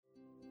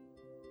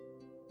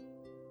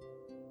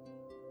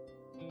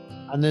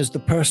and there's the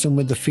person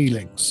with the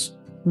feelings.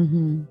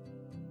 Mm-hmm.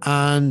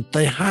 And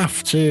they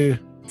have to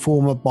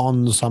form a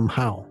bond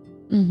somehow.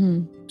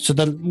 Mm-hmm. So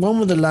the one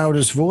with the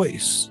loudest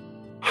voice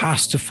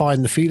has to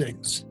find the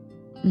feelings.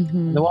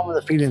 Mm-hmm. The one with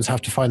the feelings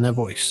have to find their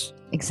voice.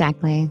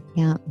 Exactly.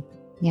 Yeah.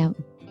 Yeah.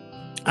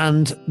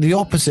 And the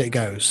opposite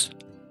goes.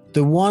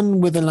 The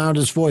one with the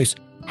loudest voice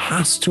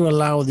has to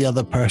allow the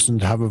other person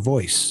to have a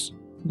voice.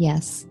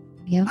 Yes.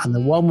 Yep. And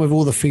the one with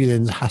all the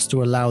feelings has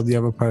to allow the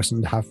other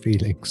person to have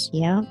feelings.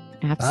 Yep.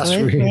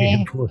 Absolutely. That's really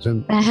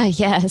important.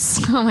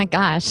 Yes. Oh my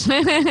gosh.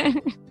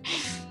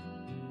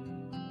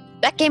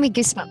 That gave me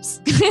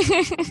goosebumps.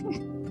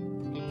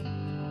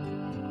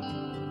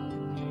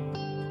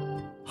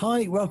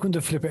 Hi, welcome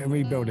to Flip It and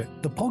Rebuild It,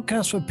 the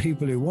podcast for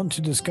people who want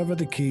to discover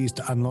the keys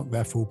to unlock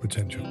their full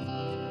potential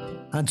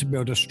and to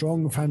build a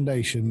strong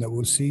foundation that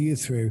will see you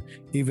through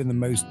even the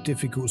most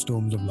difficult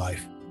storms of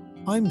life.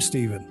 I'm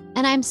Stephen.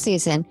 And I'm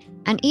Susan.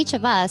 And each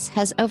of us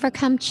has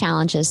overcome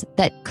challenges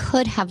that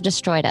could have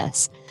destroyed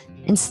us.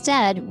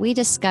 Instead, we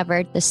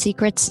discovered the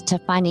secrets to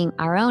finding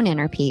our own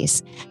inner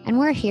peace. And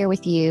we're here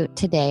with you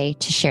today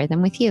to share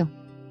them with you.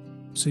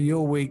 So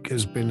your week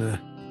has been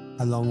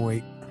a long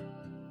week.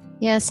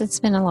 Yes, it's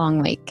been a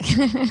long week.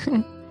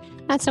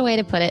 That's a way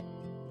to put it.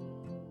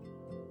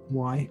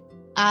 Why?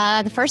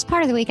 The first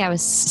part of the week, I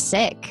was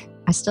sick.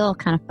 I still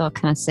kind of feel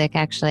kind of sick,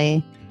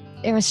 actually.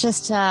 It was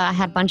just, I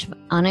had a bunch of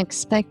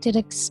unexpected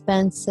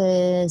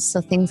expenses,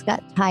 so things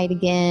got tight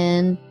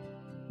again.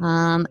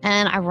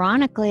 And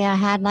ironically, I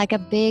had like a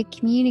big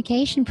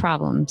communication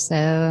problem,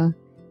 so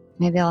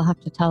maybe I'll have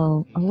to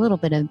tell a little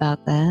bit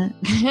about that.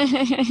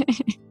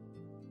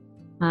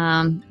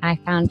 I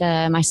found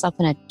myself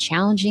in a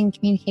challenging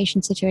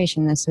communication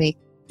situation this week.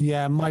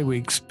 Yeah, my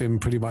week's been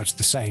pretty much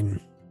the same.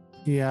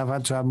 Yeah, I've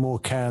had to have more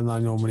care than I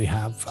normally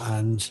have.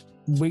 And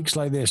weeks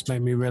like this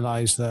make me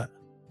realize that,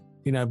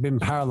 being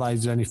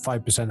paralyzed is only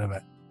 5% of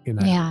it.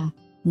 Yeah.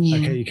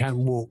 Okay, you can't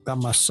walk. That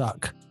must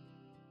suck.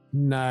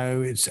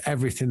 No, it's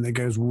everything that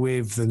goes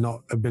with the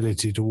not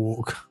ability to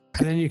walk.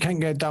 And then you can't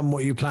get done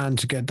what you plan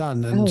to get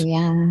done.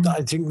 And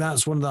I think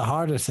that's one of the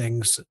harder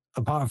things,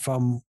 apart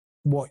from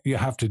what you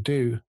have to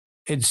do.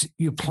 It's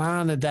you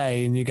plan a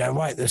day and you go,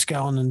 right, let's get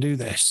on and do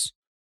this.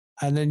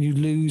 And then you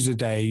lose a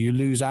day, you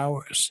lose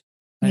hours.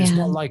 And it's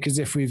not like as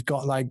if we've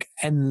got like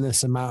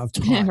endless amount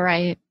of time.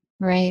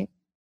 Right.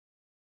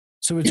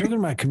 So we're talking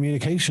about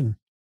communication.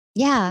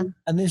 Yeah.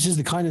 And this is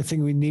the kind of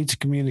thing we need to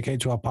communicate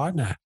to our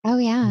partner. Oh,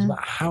 yeah. It's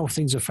about how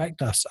things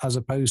affect us as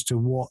opposed to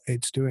what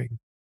it's doing.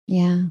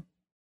 Yeah.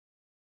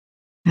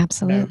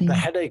 Absolutely. The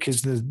headache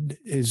is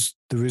the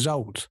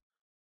result.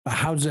 But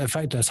how does it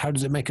affect us? How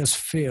does it make us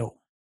feel?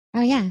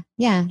 Oh, yeah.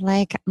 Yeah.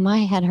 Like my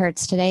head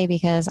hurts today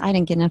because I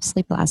didn't get enough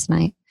sleep last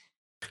night.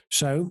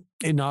 So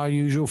in our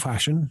usual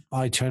fashion,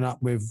 I turn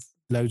up with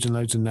loads and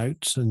loads of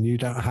notes and you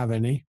don't have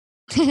any.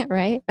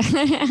 Right?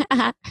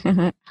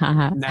 No,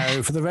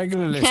 for the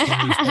regular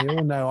listeners, they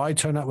all know I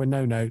turn up with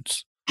no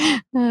notes.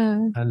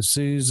 And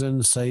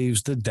Susan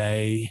saves the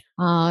day.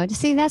 Oh,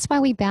 see, that's why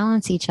we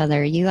balance each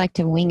other. You like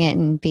to wing it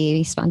and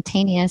be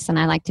spontaneous, and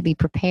I like to be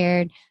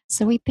prepared.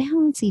 So we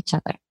balance each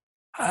other.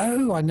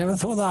 Oh, I never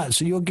thought that.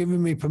 So you're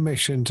giving me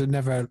permission to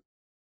never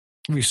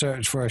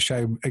research for a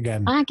show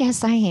again. I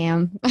guess I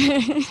am.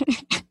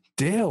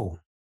 Deal.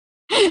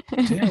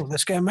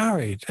 Let's get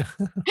married.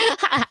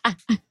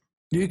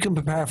 You can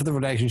prepare for the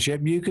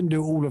relationship. You can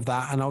do all of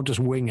that, and I'll just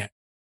wing it.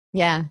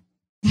 Yeah.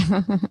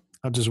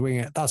 I'll just wing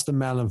it. That's the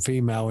male and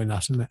female in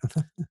us, isn't it?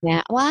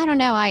 Yeah. Well, I don't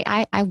know.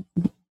 I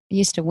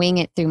used to wing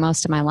it through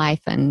most of my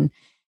life, and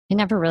it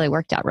never really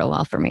worked out real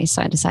well for me.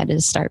 So I decided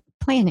to start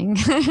planning.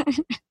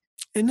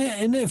 Isn't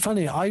it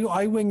funny?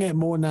 I wing it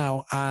more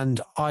now,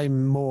 and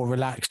I'm more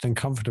relaxed and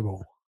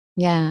comfortable.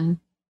 Yeah.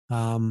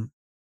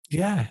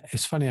 Yeah,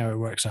 it's funny how it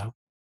works out.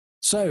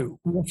 So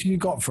what have you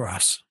got for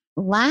us?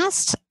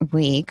 Last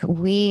week,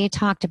 we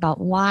talked about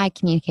why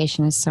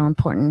communication is so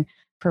important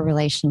for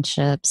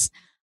relationships.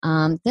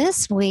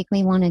 This week,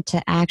 we wanted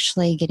to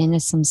actually get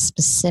into some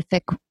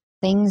specific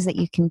things that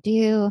you can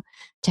do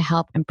to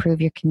help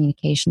improve your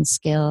communication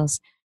skills,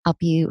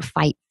 help you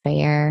fight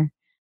fair.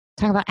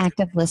 Talk about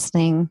active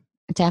listening.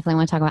 I definitely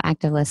want to talk about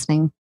active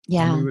listening.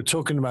 Yeah. And we were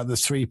talking about the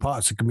 3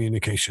 parts of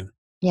communication.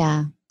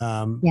 Yeah.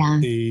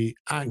 The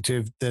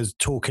active, there's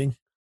talking.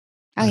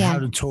 Oh, yeah. How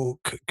to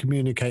talk,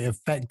 communicate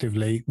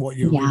effectively, what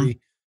you're really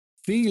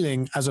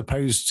feeling as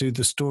opposed to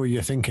the story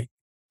you're thinking.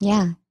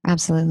 Yeah,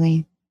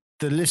 absolutely.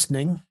 The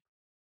listening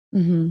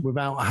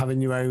without having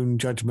your own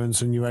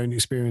judgments and your own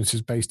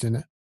experiences based in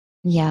it.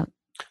 Yeah.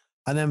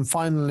 And then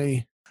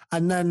finally,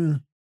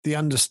 the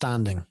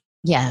understanding.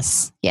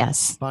 Yes.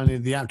 Finally,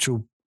 the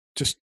actual,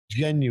 just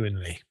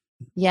genuinely.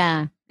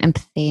 Yeah,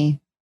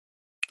 empathy.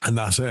 And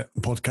that's it.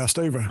 Podcast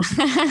over.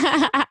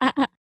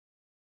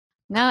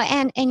 No,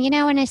 and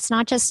and it's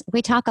not just,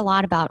 we talk a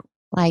lot about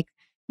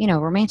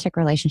romantic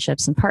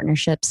relationships and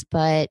partnerships,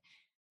 but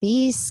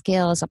these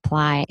skills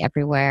apply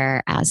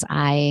everywhere, as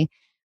I,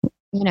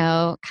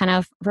 kind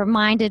of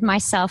reminded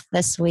myself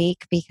this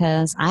week,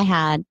 because I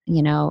had,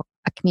 a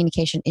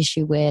communication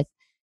issue with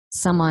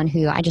someone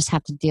who I just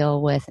have to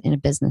deal with in a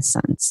business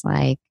sense.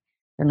 Like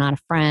they're not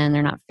a friend,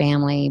 they're not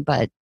family,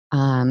 but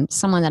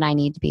someone that I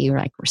need to be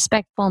like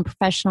respectful and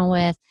professional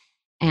with.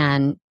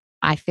 And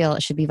I feel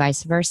it should be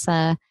vice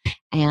versa.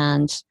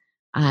 And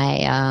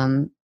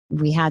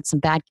we had some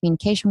bad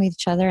communication with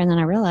each other. And then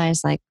I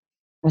realized, like,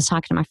 I was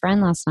talking to my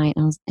friend last night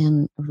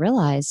and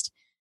realized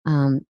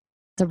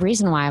the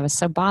reason why I was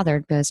so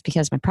bothered was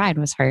because my pride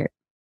was hurt.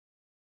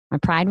 My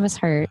pride was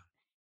hurt.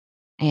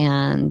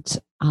 And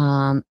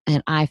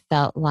I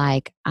felt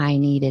like I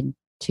needed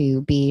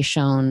to be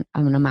shown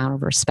an amount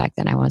of respect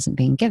that I wasn't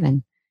being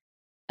given.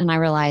 And I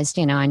realized,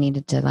 I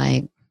needed to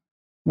like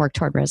work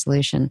toward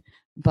resolution.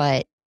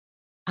 But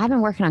I've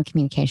been working on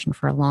communication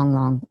for a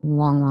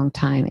long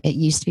time. It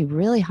used to be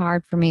really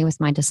hard for me with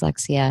my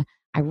dyslexia.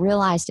 I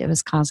realized it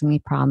was causing me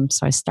problems.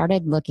 So I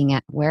started looking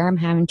at where I'm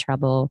having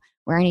trouble,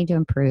 where I need to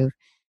improve.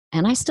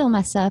 And I still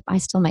mess up. I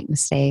still make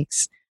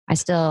mistakes. I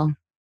still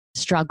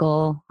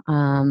struggle,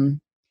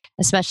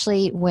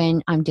 especially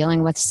when I'm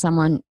dealing with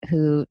someone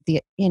who,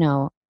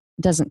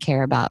 doesn't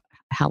care about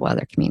how well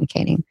they're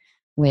communicating,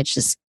 which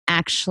is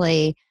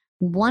actually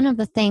one of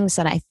the things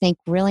that I think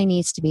really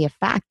needs to be a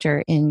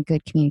factor in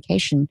good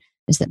communication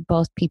is that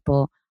both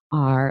people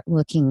are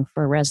looking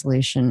for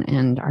resolution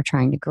and are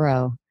trying to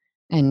grow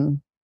and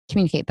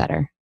communicate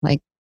better.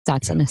 Like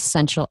that's an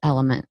essential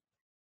element.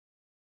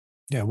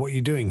 Yeah. What are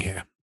you doing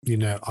here?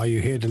 Are you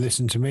here to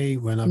listen to me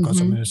when I've got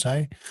something to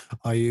say?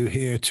 Are you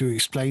here to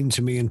explain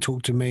to me and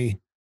talk to me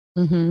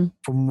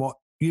from what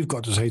you've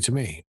got to say to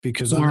me?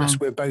 Because unless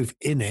we're both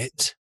in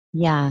it,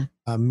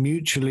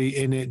 mutually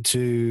in it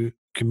to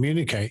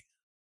communicate,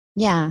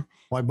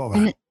 why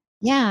bother?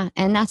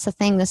 And that's the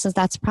thing.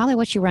 That's probably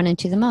what you run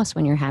into the most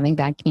when you're having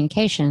bad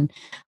communication.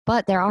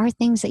 But there are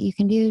things that you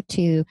can do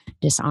to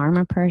disarm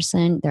a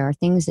person. There are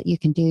things that you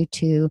can do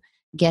to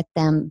get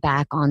them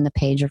back on the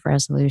page of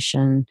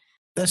resolution.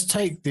 Let's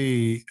take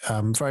the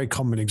very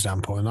common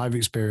example, and I've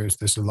experienced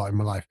this a lot in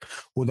my life,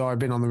 although I've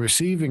been on the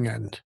receiving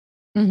end.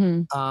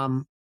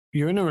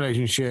 You're in a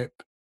relationship,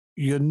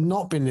 you're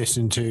not been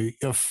listened to,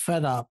 you're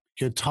fed up,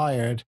 you're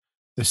tired.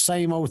 The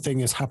same old thing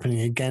is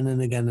happening again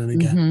and again and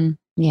again.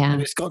 Yeah.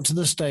 And it's got to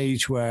the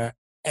stage where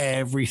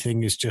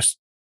everything is just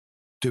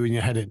doing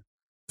your head in,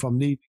 from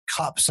leaving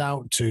cups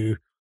out to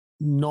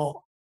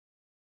not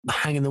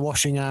hanging the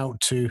washing out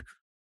to,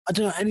 I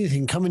don't know,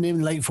 anything, coming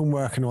in late from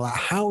work and all that.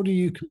 How do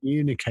you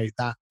communicate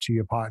that to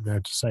your partner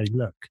to say,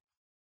 look,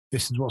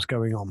 this is what's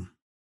going on?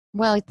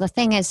 Well, the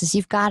thing is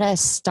you've got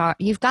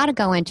to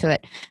go into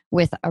it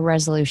with a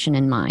resolution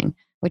in mind,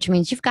 which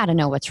means you've got to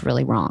know what's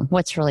really wrong,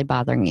 what's really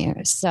bothering you.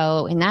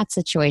 So in that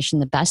situation,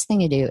 the best thing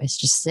to do is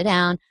just sit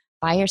down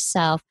by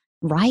yourself,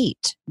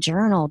 write,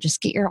 journal,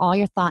 just get all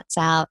your thoughts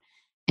out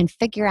and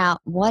figure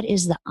out what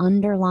is the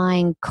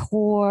underlying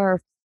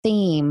core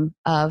theme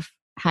of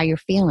how you're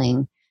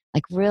feeling.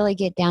 Like really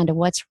get down to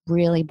what's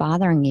really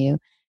bothering you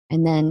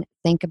and then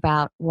think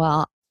about,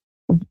 well,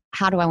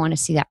 how do I want to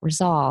see that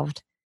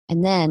resolved?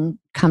 And then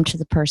come to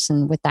the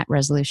person with that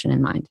resolution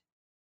in mind.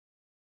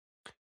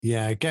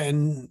 Yeah,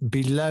 getting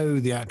below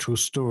the actual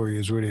story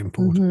is really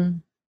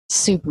important.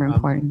 Super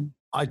important.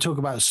 I talk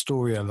about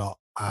story a lot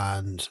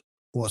and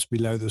what's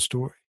below the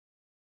story.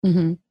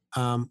 What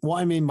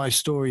I mean by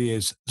story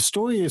is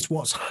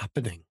what's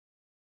happening.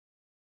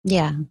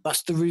 Yeah.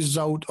 That's the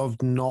result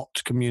of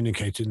not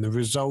communicating, the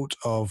result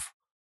of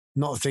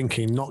not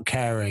thinking, not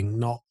caring,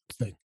 not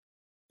thinking.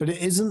 But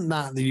it isn't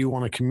that you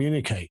want to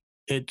communicate.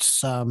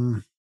 It's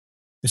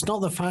not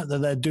the fact that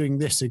they're doing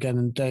this again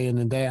and day in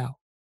and day out.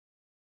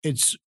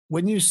 It's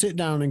when you sit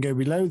down and go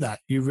below that,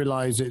 you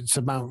realize it's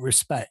about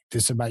respect.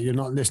 It's about you're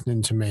not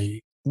listening to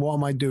me. What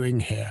am I doing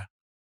here?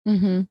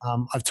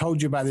 I've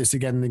told you about this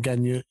again and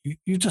again.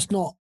 You're just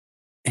not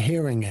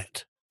hearing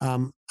it.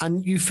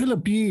 And you feel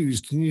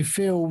abused and you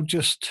feel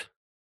just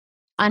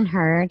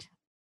unheard.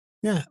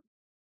 Yeah.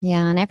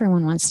 Yeah. And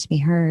everyone wants to be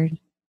heard.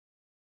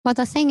 Well,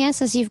 the thing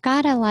is you've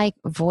got to like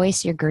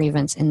voice your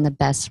grievance in the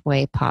best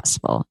way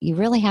possible. You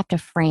really have to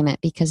frame it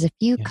because if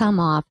you come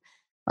off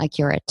like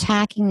you're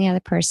attacking the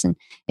other person,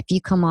 if you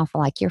come off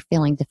like you're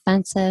feeling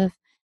defensive,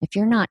 if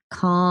you're not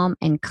calm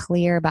and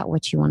clear about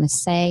what you want to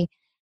say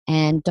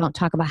and don't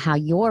talk about how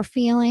you're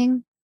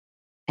feeling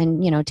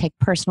and, take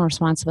personal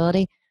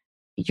responsibility,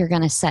 you're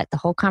going to set the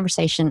whole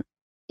conversation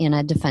in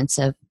a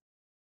defensive.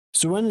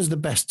 So when is the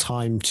best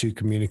time to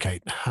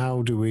communicate?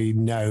 How do we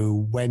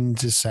know when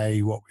to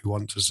say what we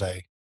want to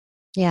say?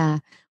 Yeah.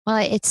 Well,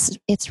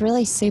 it's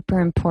really super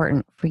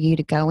important for you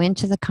to go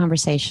into the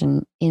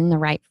conversation in the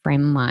right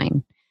frame of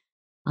mind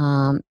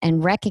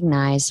and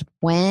recognize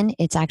when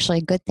it's actually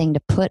a good thing to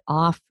put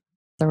off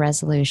the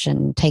resolution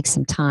and take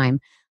some time.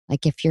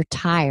 Like if you're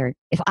tired,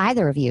 if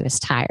either of you is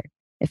tired,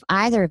 if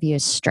either of you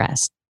is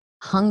stressed,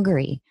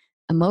 hungry,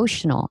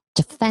 emotional,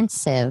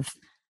 defensive,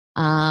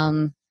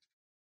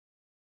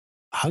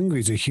 hungry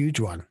is a huge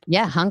one.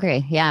 Yeah,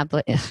 hungry. Yeah,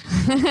 but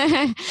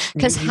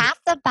because half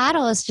the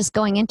battle is just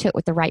going into it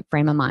with the right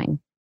frame of mind.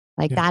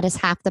 Like that is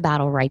half the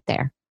battle right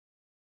there.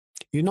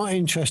 You're not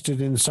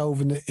interested in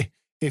solving it.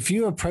 if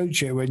you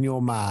approach it when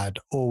you're mad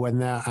or when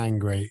they're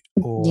angry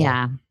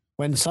or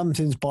when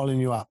something's boiling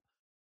you up,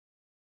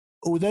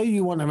 although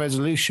you want a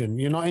resolution,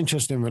 you're not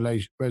interested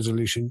in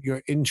resolution.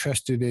 You're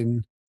interested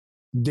in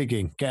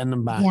digging, getting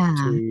them back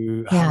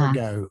to have a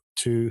go,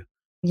 to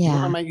you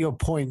want to make your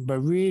point, but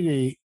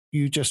really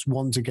you just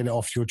want to get it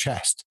off your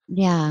chest.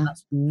 Yeah.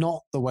 That's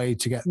not the way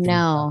to get things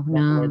done.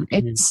 No.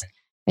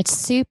 It's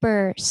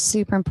super,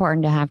 super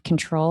important to have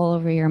control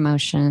over your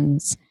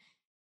emotions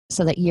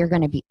so that you're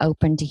going to be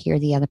open to hear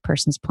the other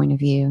person's point of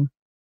view.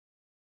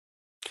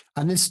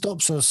 And this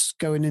stops us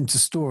going into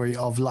story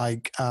of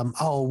like,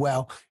 oh,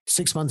 well,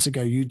 6 months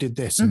ago you did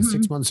this and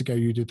 6 months ago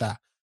you did that.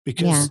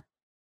 Because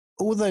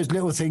all those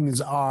little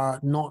things are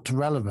not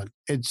relevant.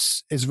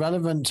 It's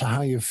relevant to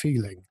how you're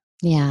feeling.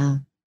 Yeah.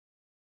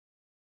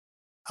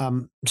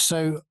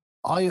 So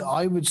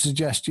I would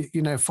suggest,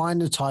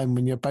 find a time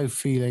when you're both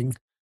feeling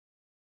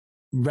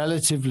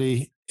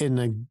relatively in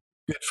a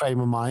good frame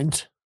of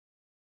mind.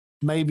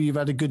 Maybe you've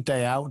had a good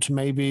day out.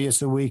 Maybe it's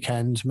the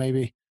weekend.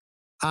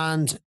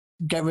 And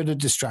get rid of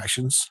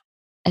distractions.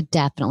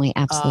 Definitely.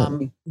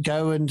 Absolutely.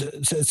 Go and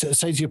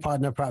say to your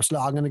partner, perhaps,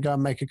 look, I'm going to go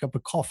and make a cup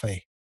of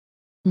coffee.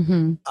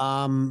 Can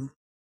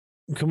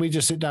we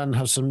just sit down and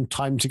have some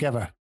time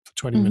together for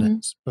 20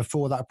 minutes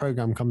before that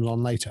program comes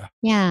on later?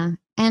 Yeah.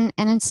 And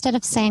instead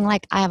of saying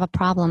like, I have a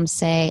problem,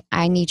 say,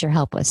 I need your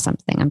help with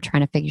something. I'm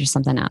trying to figure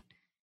something out.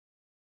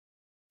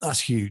 That's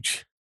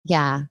huge.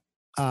 Yeah.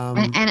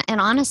 And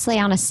honestly,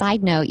 on a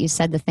side note, you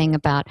said the thing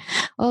about,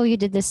 oh, you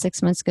did this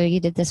 6 months ago. You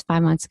did this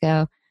 5 months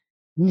ago.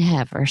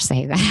 Never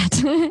say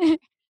that.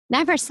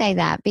 Never say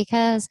that,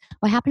 because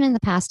what happened in the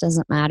past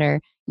doesn't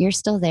matter. You're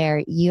still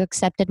there. You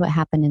accepted what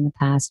happened in the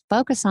past.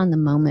 Focus on the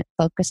moment.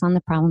 Focus on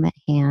the problem at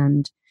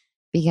hand.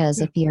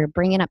 Because if you're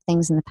bringing up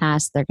things in the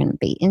past, they're going to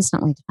be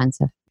instantly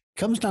defensive. It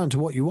comes down to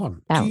what you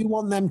want. Do you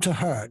want them to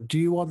hurt? Do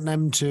you want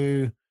them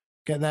to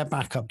get their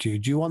back up to you?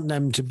 Do you want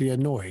them to be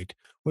annoyed?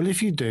 Well,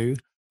 if you do,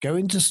 go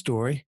into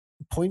story,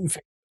 point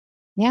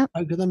finger,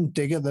 poke at them,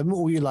 dig at them,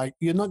 all you like.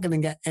 You're not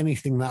going to get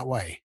anything that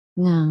way.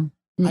 No.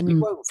 And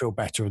you won't feel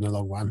better in the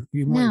long run.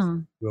 You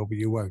might will, but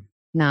you won't.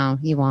 No,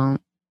 you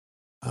won't.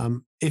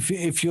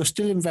 If you're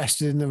still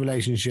invested in the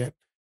relationship,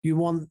 you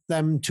want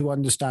them to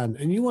understand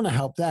and you want to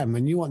help them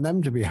and you want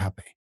them to be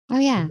happy. Oh,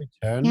 yeah.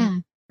 Yeah.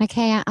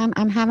 Okay,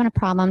 I'm having a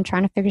problem. I'm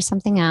trying to figure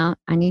something out.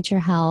 I need your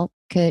help.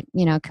 Could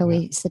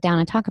we sit down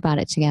and talk about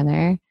it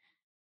together?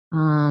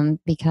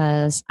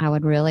 Because I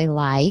would really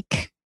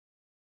like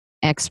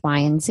X, Y,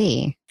 and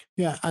Z.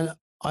 Yeah. And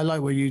I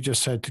like what you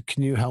just said.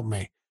 Can you help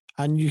me?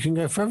 And you can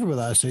go further with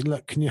that and say,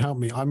 look, can you help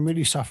me? I'm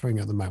really suffering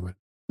at the moment.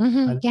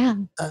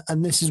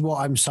 And this is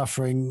what I'm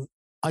suffering.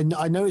 I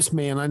know it's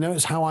me and I know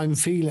it's how I'm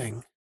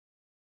feeling,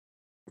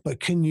 but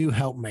can you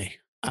help me?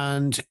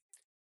 And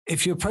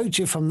if you approach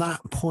it from that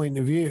point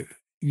of view,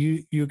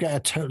 you get a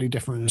totally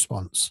different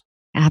response.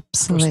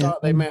 Absolutely. For a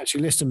start, they may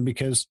actually listen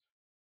because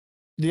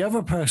the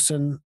other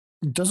person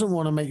doesn't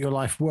want to make your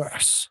life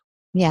worse.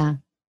 Yeah.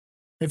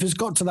 If it's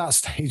got to that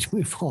stage,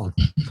 move on.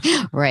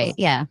 Right.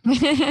 Yeah.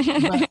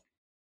 But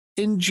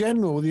in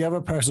general, the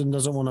other person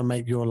doesn't want to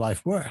make your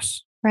life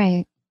worse.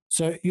 Right.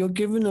 So you're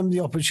giving them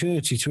the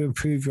opportunity to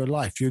improve your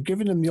life. You're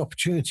giving them the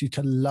opportunity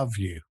to love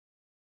you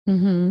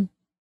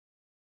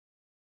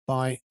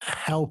by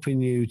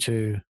helping you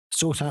to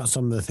sort out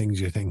some of the things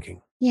you're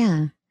thinking.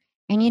 Yeah.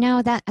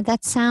 And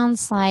that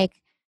sounds like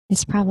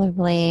it's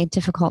probably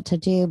difficult to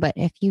do, but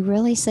if you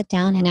really sit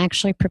down and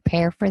actually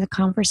prepare for the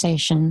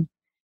conversation,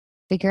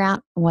 figure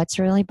out what's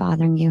really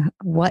bothering you,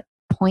 what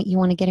point you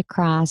want to get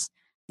across,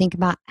 think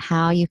about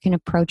how you can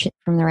approach it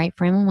from the right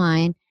frame of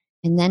mind,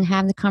 and then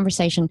have the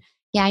conversation.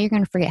 Yeah, you're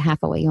going to forget half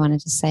of what you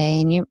wanted to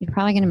say, and you're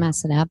probably going to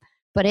mess it up,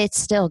 but it's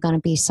still going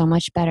to be so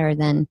much better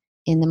than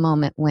in the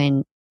moment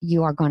when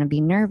you are going to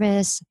be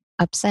nervous,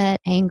 upset,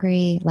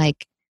 angry.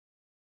 Like,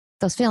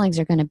 those feelings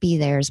are going to be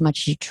there as much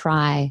as you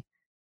try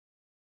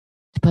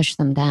to push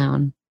them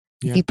down.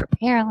 If you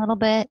prepare a little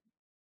bit,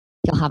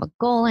 you'll have a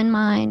goal in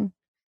mind.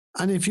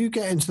 And if you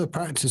get into the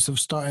practice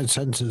of starting a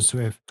sentence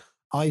with,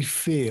 I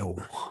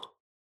feel.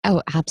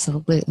 Oh,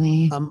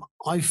 absolutely.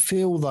 I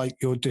feel like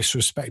you're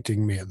disrespecting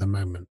me at the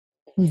moment.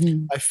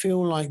 I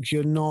feel like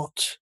you're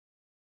not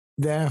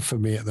there for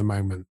me at the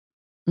moment.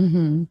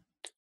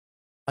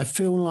 I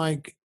feel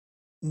like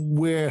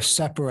we're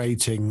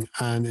separating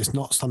and it's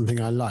not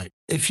something I like.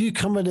 If you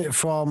come at it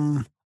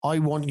from, I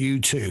want you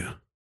to,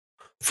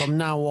 from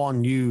now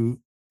on,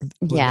 you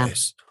do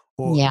this,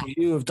 or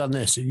you have done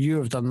this, or you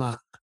have done that.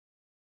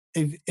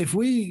 If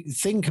we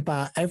think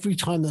about every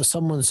time that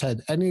someone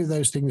said any of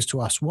those things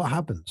to us, what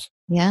happens?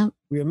 Yeah.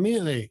 We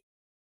immediately,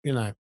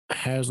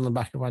 hairs on the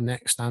back of our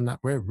neck stand up.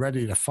 We're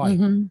ready to fight.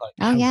 Like,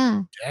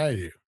 how dare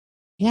you?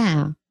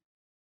 Yeah.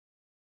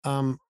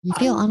 You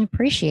feel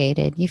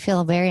unappreciated. You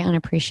feel very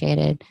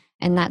unappreciated.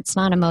 And that's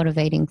not a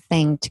motivating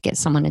thing to get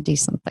someone to do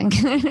something.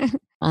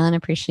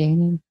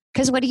 Unappreciated.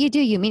 Because what do?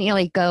 You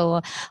immediately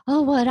go,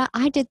 oh, what?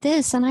 I did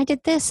this and I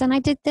did this and I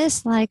did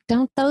this. Like,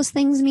 don't those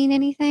things mean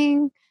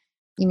anything?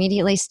 You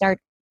immediately start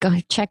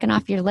checking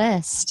off your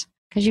list.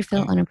 Because you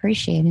feel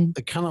unappreciated.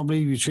 I cannot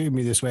believe you treated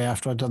me this way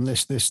after I've done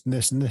this, this, and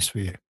this, and this for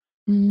you.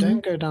 Mm-hmm.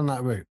 Don't go down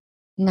that route.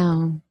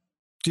 No.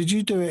 Did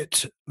you do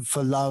it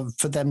for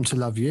them to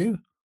love you,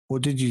 or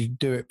did you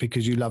do it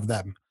because you love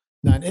them?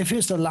 Now, if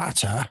it's the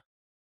latter,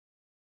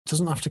 it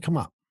doesn't have to come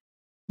up.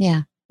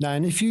 Yeah. Now,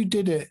 and if you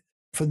did it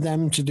for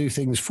them to do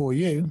things for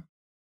you,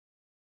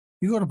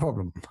 you got a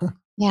problem.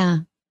 Yeah.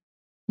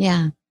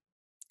 Yeah.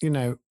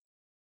 Well,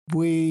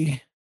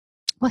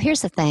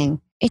 here's the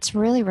thing. It's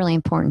really, really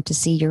important to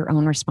see your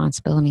own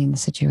responsibility in the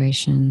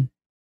situation.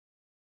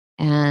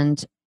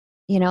 And,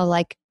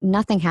 like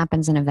nothing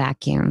happens in a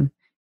vacuum.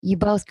 You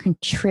both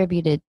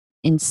contributed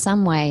in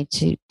some way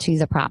to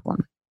the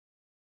problem.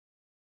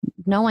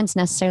 No one's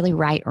necessarily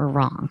right or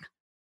wrong.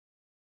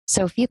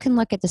 So if you can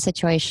look at the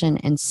situation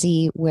and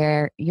see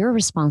where your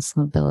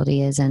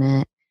responsibility is in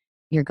it,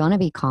 you're going to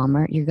be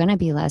calmer. You're going to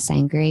be less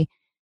angry.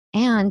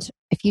 And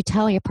if you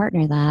tell your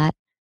partner that,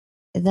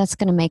 that's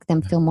going to make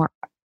them feel more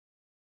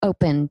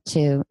open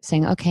to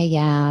saying, okay,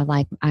 yeah,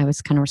 like I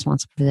was kind of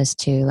responsible for this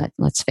too.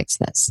 Let's fix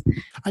this.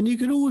 And you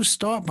can always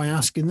start by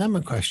asking them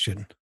a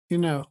question.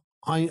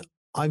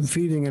 I'm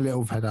feeling a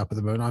little fed up at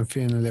the moment. I'm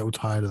feeling a little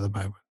tired at the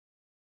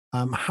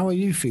moment. How are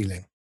you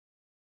feeling?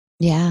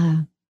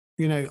 Yeah.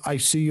 I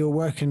see you're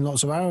working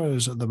lots of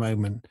hours at the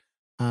moment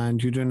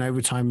and you're doing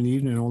overtime in the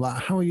evening and all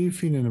that. How are you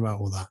feeling about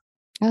all that?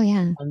 Oh,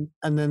 yeah.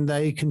 And then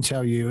they can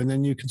tell you, and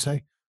then you can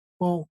say,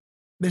 well,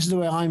 this is the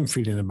way I'm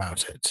feeling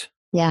about it.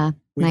 Yeah.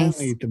 We don't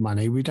need the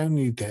money. We don't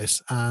need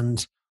this.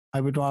 And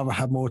I would rather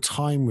have more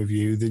time with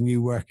you than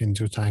you working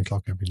till 10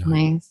 o'clock every night.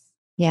 Nice.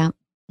 Yeah.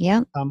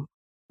 Yeah.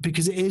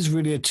 Because it is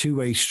really a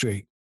two-way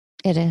street.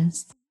 It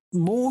is.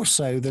 More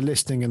so the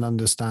listening and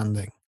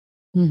understanding.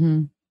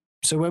 Mm-hmm.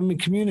 So when we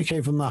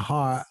communicate from the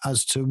heart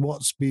as to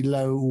what's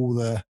below all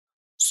the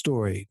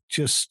story,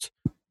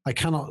 I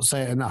cannot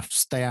say it enough,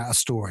 stay out of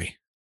story.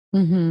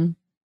 Mm-hmm.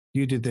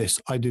 You did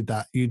this, I did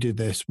that, you did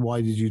this,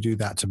 why did you do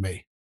that to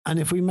me? And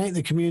if we make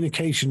the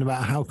communication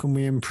about how can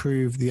we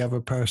improve the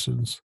other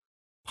person's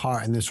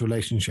part in this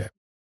relationship,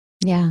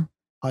 yeah,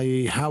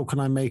 i.e. how can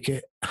I make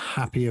it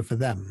happier for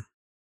them?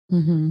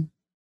 Mm-hmm.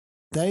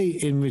 They,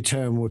 in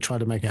return, will try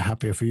to make it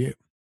happier for you.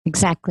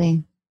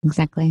 Exactly.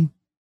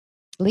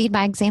 Lead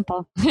by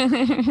example.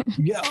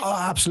 Yeah,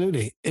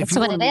 absolutely. That's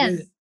what it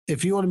is.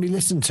 If you want to be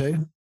listened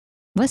to,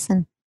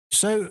 listen.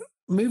 So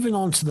moving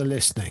on to the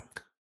listening.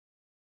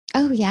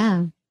 Oh,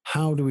 yeah.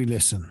 How do we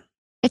listen?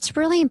 It's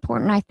really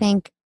important, I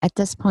think, at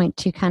this point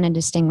to kind of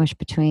distinguish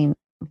between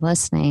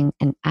listening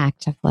and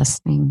active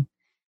listening.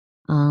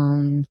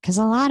 Because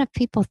a lot of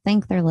people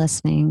think they're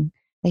listening.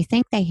 They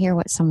think they hear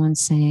what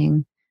someone's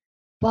saying.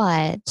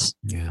 But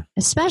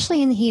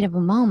especially in the heat of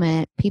a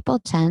moment, people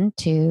tend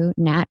to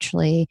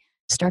naturally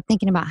start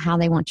thinking about how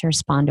they want to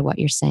respond to what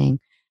you're saying,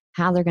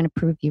 how they're going to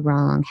prove you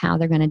wrong, how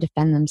they're going to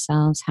defend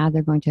themselves, how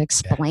they're going to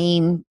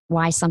explain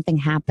why something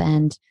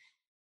happened.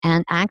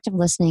 And active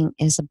listening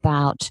is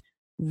about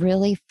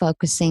really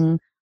focusing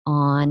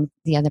on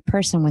the other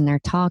person when they're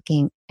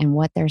talking and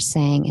what they're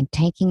saying and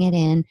taking it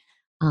in,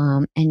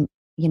 and,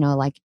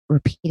 like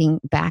repeating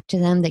back to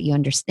them that you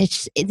understand.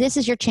 This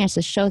is your chance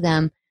to show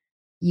them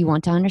you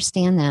want to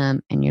understand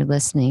them and you're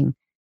listening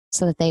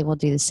so that they will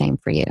do the same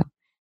for you.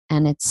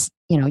 And it's,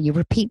 you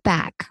repeat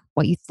back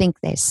what you think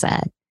they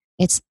said.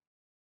 It's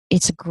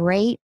a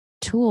great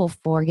tool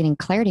for getting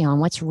clarity on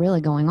what's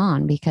really going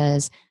on,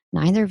 because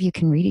neither of you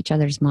can read each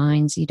other's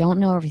minds. You don't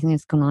know everything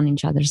that's going on in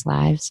each other's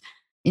lives,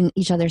 in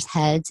each other's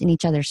heads, in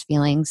each other's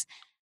feelings.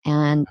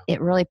 And it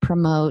really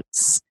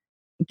promotes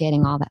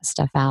getting all that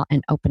stuff out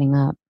and opening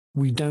up.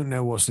 We don't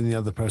know what's in the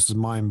other person's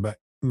mind, but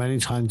many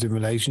times in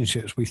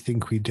relationships, we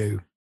think we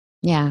do.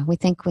 Yeah, we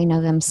think we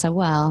know them so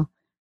well.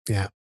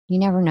 Yeah. You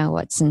never know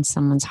what's in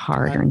someone's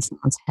heart or in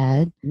someone's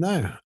head.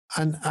 No.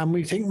 And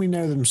we think we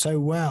know them so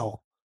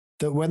well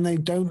that when they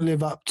don't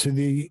live up to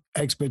the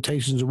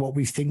expectations of what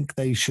we think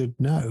they should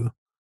know,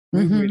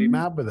 we're really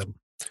mad with them.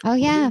 Oh,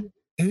 yeah.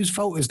 Whose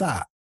fault is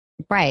that?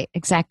 Right.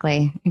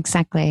 Exactly.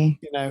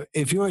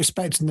 If you're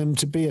expecting them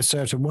to be a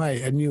certain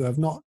way and you have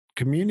not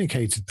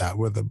communicated that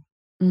with them,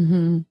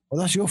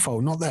 well, that's your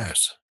fault, not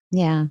theirs.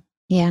 Yeah.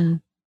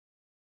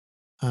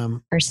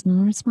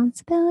 Personal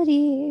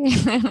responsibility.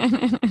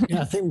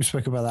 Yeah, I think we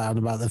spoke about that on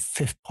about the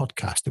 5th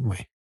podcast, didn't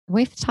we?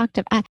 We've talked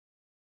about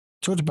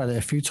it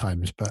a few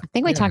times, but I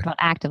think we talked about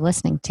active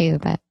listening too.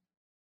 But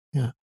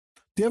yeah,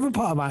 the other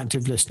part of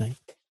active listening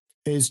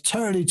is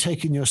totally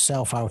taking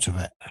yourself out of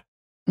it.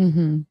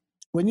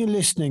 When you're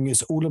listening,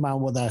 it's all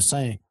about what they're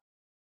saying.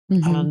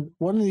 And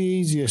one of the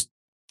easiest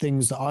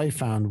things that I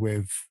found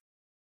with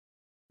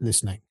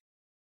listening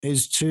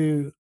is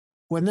to,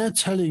 when they're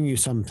telling you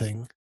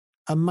something,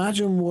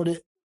 imagine what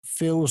it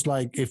feels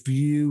like if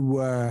you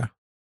were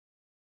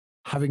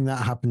having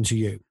that happen to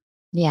you.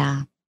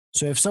 Yeah.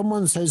 So if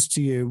someone says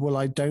to you, well,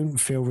 I don't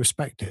feel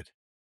respected,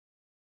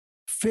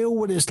 feel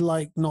what it's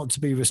like not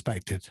to be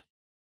respected.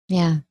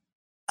 Yeah.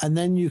 And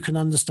then you can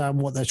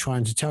understand what they're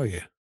trying to tell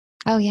you.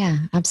 Oh, yeah,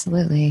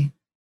 absolutely.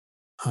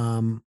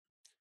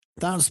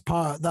 That's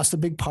the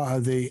big part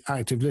of the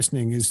active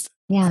listening is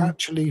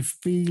actually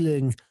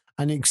feeling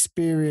and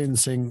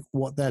experiencing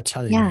what they're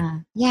telling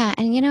you. Yeah.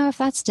 And if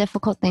that's a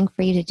difficult thing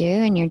for you to do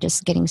and you're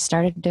just getting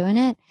started doing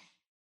it,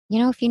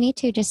 if you need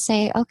to, just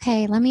say,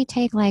 okay, let me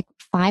take like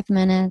 5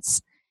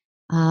 minutes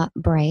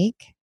break,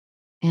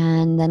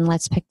 and then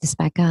let's pick this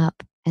back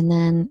up. And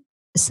then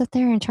sit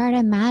there and try to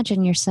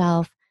imagine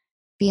yourself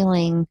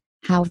feeling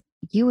how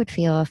you would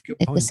feel if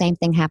the same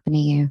thing happened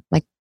to you.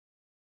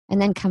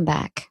 And then come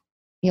back.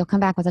 You'll come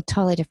back with a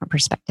totally different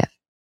perspective.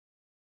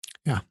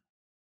 Yeah.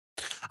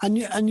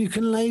 And you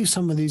can lay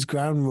some of these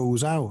ground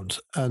rules out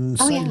and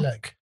say,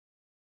 look,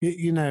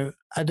 can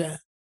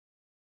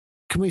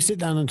we sit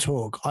down and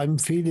talk? I'm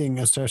feeling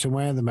a certain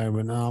way at the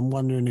moment, and I'm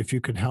wondering if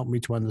you could help me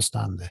to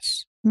understand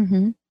this.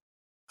 Mm-hmm.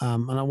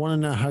 And I want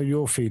to know how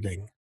you're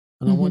feeling.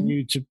 And I want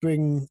you to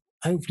bring,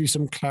 hopefully,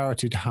 some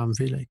clarity to how I'm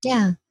feeling.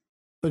 Yeah.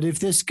 But if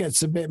this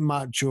gets a bit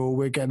much or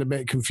we're getting a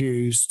bit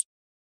confused,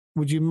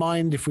 would you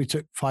mind if we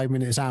took 5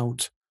 minutes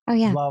out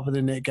rather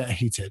than it get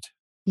heated?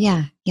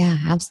 Yeah,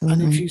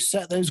 absolutely. And if you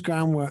set those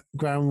ground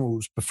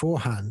rules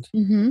beforehand,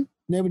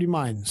 nobody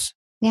minds.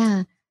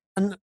 Yeah.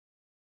 And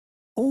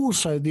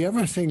also the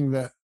other thing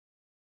that...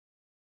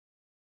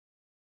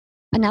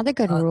 Another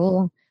good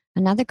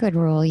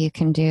rule you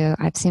can do,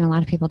 I've seen a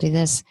lot of people do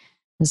this,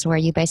 is where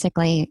you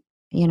basically,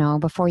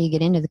 before you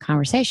get into the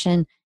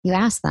conversation, you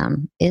ask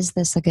them, is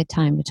this a good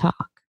time to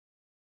talk?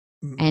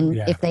 And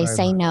if they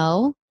say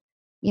no,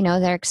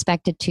 they're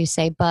expected to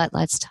say, but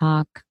let's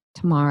talk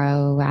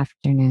tomorrow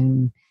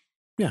afternoon.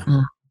 Yeah.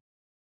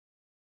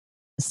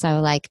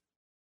 So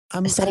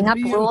setting up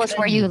rules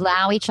where you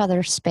allow each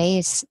other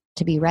space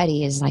to be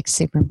ready is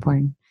super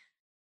important.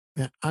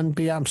 Yeah. And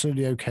be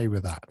absolutely okay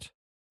with that.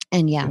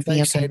 And if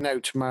they say no,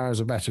 tomorrow's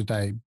a better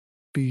day,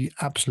 be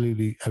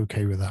absolutely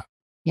okay with that.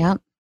 Yeah.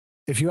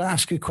 If you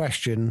ask a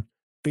question,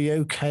 be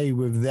okay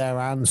with their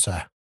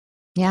answer.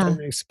 Yeah.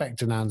 Don't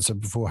expect an answer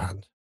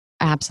beforehand.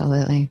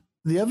 Absolutely.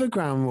 The other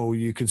ground rule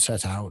you could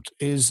set out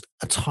is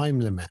a time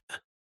limit.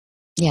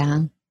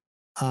 Yeah.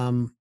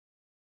 I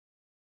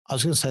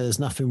was going to say there's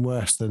nothing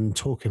worse than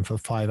talking for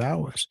 5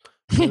 hours.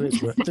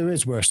 There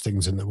is worse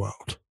things in the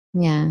world.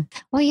 Yeah.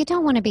 Well, you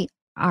don't want to be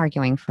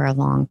arguing for a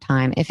long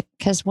time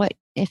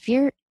if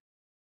you're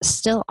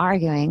still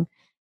arguing,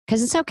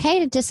 because it's okay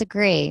to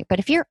disagree, but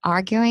if you're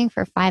arguing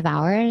for 5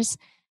 hours,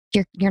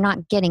 you're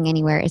not getting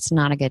anywhere. It's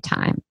not a good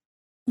time.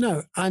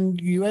 No, and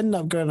you end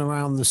up going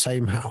around the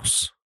same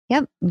house.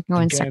 Yep,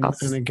 going again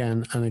circles and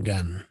again and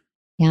again.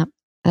 Yeah,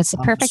 that's the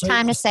perfect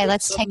time to say,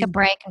 let's take a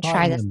break and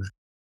try this.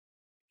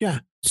 Yeah,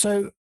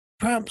 so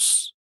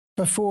perhaps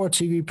before a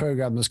TV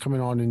program that's coming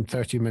on in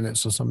 30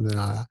 minutes or something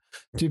like that,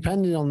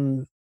 depending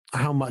on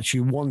how much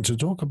you want to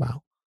talk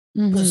about.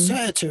 But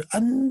set it to,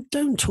 and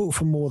don't talk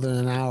for more than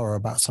an hour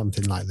about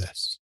something like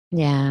this.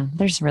 Yeah,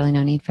 there's really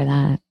no need for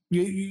that.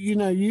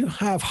 You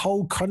have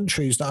whole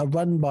countries that are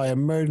run by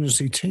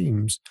emergency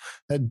teams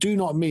that do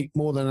not meet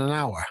more than an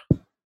hour.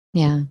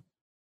 Yeah.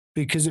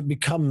 Because it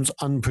becomes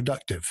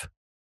unproductive.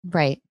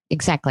 Right,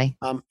 exactly.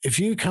 If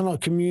you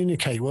cannot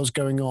communicate what's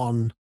going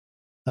on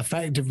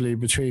effectively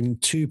between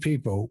two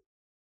people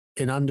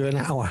in under an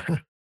hour,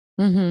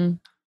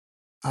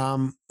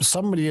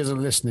 somebody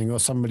isn't listening or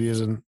somebody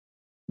isn't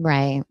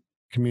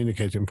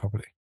communicating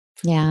properly.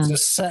 Yeah.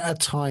 Just set a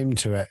time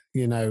to it.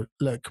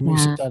 Look, can we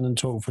sit down and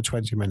talk for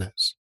 20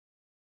 minutes?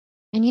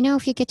 And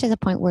if you get to the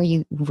point where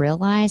you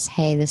realize,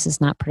 hey, this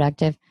is not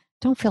productive,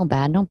 don't feel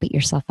bad. Don't beat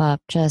yourself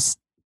up. Just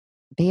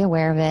be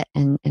aware of it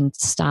and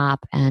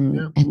stop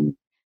and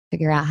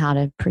figure out how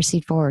to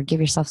proceed forward.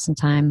 Give yourself some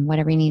time,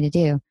 whatever you need to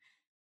do.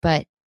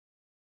 But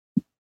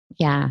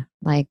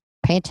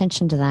pay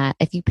attention to that.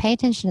 If you pay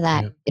attention to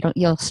that,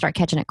 you'll start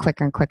catching it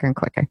quicker and quicker and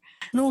quicker.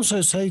 And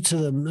also say to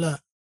them, look,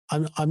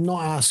 I'm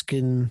not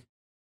asking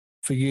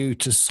for you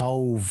to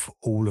solve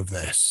all of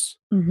this.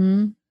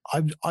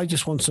 I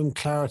just want some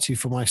clarity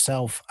for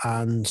myself,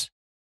 and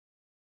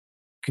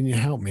can you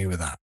help me with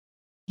that?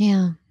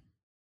 Yeah.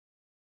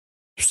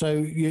 So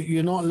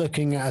you're not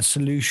looking at a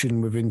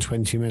solution within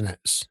 20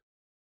 minutes.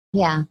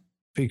 Yeah.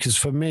 Because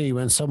for me,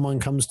 when someone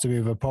comes to me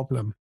with a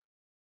problem,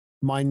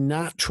 my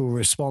natural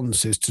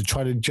response is to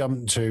try to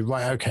jump to,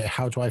 right, okay,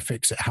 how do I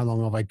fix it? How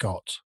long have I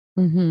got?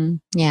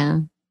 Yeah.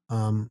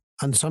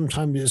 And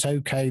sometimes it's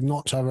okay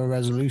not to have a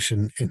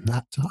resolution in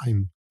that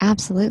time.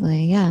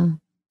 Absolutely, yeah.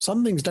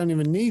 Some things don't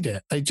even need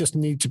it. They just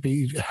need to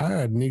be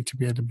heard, need to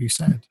be able to be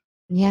said.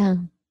 Yeah.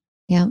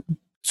 Yeah.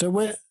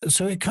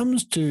 So it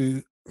comes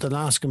to the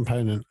last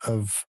component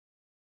of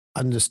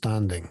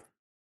understanding.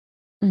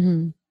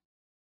 And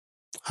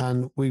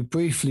we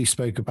briefly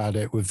spoke about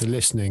it with the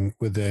listening,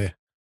 with the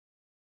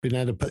being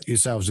able to put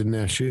yourselves in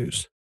their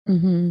shoes.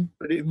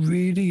 But it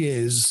really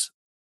is.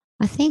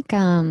 I think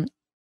in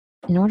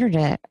order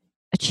to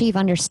achieve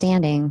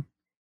understanding,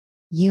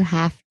 you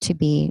have to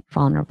be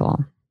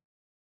vulnerable.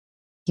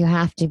 You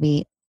have to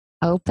be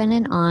open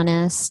and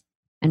honest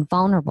and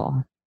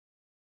vulnerable.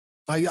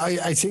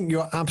 I think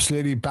you're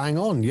absolutely bang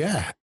on.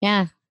 Yeah.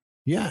 Yeah.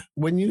 Yeah.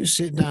 When you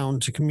sit down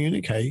to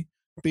communicate,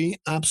 be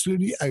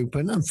absolutely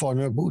open and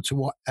vulnerable to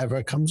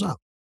whatever comes up.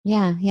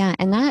 Yeah, yeah.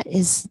 And that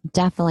is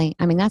definitely,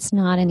 I mean, that's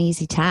not an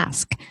easy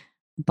task,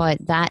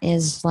 but that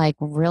is like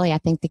really, I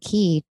think the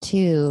key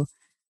to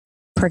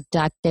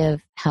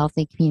productive,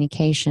 healthy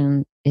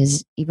communication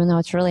is even though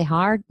it's really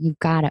hard, you've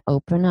got to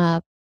open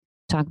up,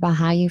 talk about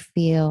how you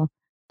feel,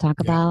 talk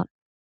Yeah. about,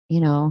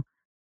 you know,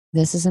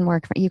 this isn't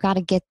working. You've got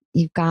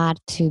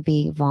to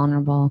be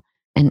vulnerable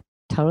and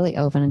totally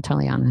open and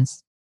totally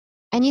honest.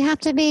 And you have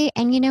to be,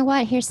 and you know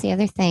what? Here's the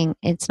other thing.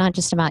 It's not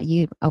just about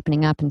you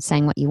opening up and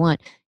saying what you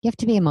want. You have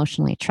to be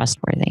emotionally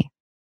trustworthy.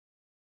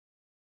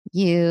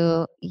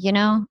 You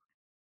know,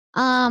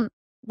 um,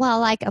 well,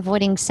 like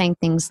avoiding saying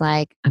things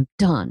like, I'm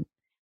done.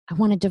 I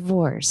want a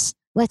divorce.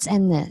 Let's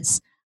end this.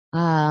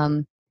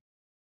 Um,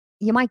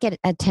 you might get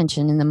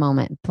attention in the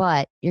moment,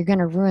 but you're going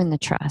to ruin the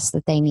trust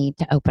that they need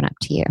to open up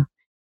to you.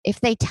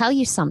 If they tell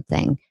you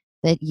something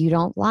that you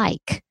don't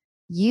like,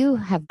 you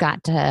have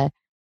got to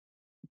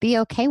be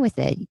okay with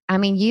it. I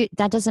mean,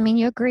 that doesn't mean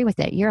you agree with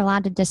it. You're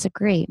allowed to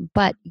disagree,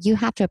 but you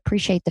have to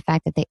appreciate the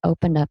fact that they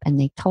opened up and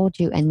they told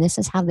you, and this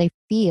is how they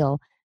feel.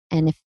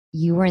 And if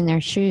you were in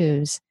their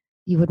shoes,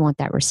 you would want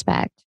that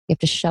respect. You have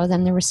to show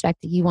them the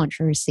respect that you want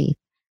to receive.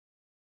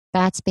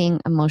 That's being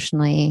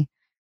emotionally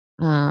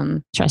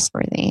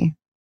trustworthy.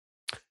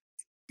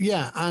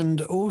 Yeah.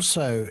 And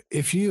also,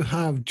 if you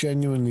have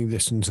genuinely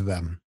listened to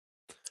them,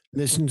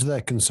 listened to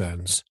their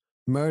concerns,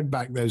 mirrored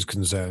back those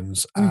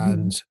concerns, Mm-hmm.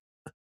 and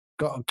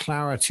got a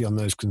clarity on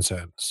those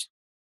concerns.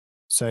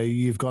 So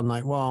you've gone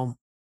like, well,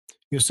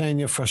 you're saying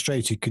you're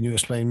frustrated. Can you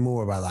explain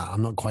more about that?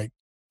 I'm not quite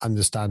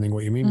understanding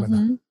what you mean by that.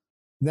 Mm-hmm.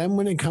 Then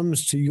when it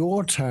comes to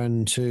your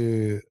turn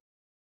to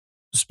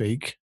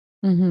speak,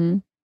 Mm-hmm.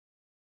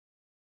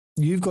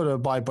 you've got to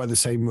abide by the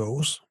same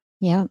rules,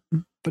 Yeah.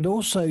 but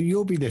also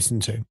you'll be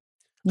listened to. And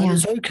Yeah.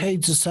 it's okay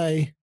to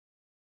say,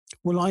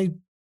 well, I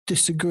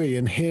disagree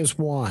and here's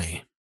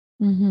why.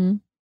 Mm-hmm.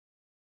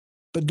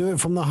 But do it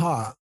from the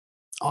heart.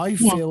 I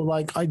Yeah. feel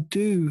like I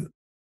do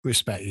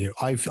respect you.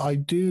 I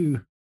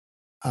do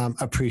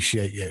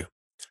appreciate you. And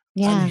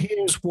Yeah.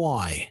 here's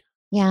why.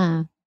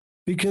 Yeah.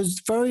 Because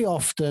very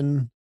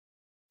often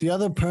the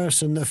other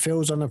person that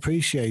feels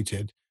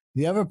unappreciated,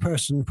 the other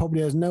person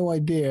probably has no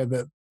idea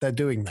that they're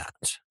doing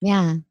that.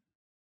 Yeah.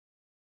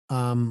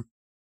 Um,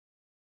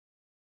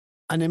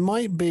 and it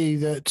might be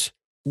that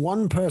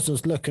one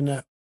person's looking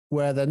at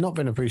where they're not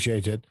being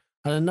appreciated,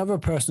 and another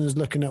person is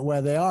looking at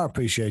where they are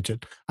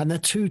appreciated, and they're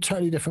two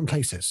totally different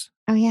places.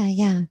 Oh yeah.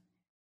 Yeah.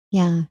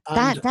 Yeah.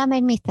 And That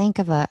made me think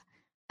of a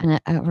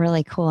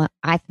really cool,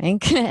 I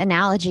think,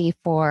 analogy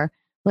for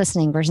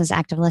listening versus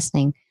active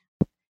listening.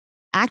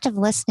 Active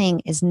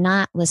listening is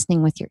not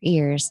listening with your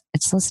ears;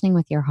 it's listening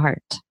with your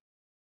heart.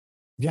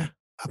 yeah,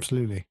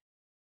 absolutely.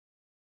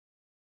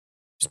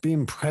 Just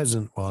being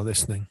present while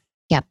listening.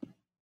 Yep.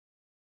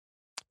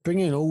 Bring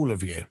in all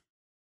of you.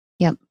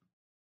 Yep.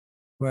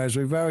 Whereas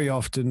we very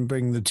often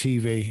bring the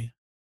TV,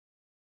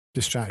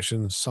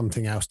 distractions,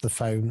 something else, the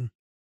phone.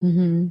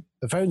 Mm-hmm.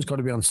 The phone's got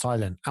to be on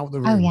silent, out the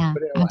Oh room, yeah.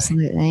 put it away.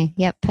 Absolutely.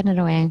 Yep. Put it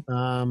away.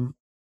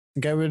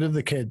 Get rid of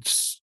the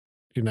kids,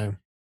 you know,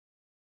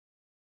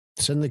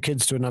 send the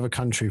kids to another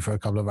country for a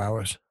couple of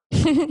hours.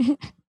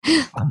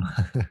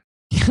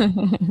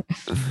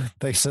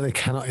 So they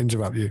cannot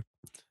interrupt you.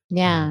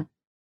 Yeah.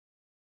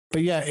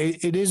 But yeah,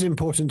 it is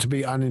important to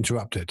be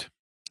uninterrupted.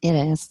 It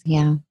is.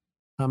 Yeah.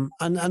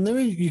 And there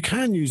is, you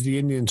can use the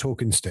Indian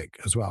talking stick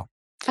as well.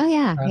 Oh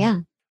yeah. Yeah.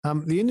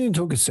 The Indian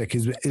talking stick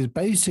is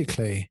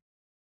basically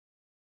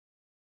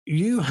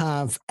you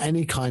have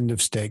any kind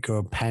of stick or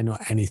a pen or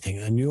anything,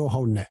 and you're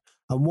holding it.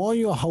 And while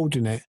you're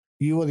holding it,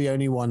 you are the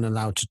only one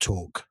allowed to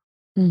talk.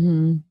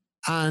 Mm-hmm.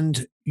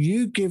 And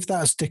you give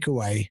that stick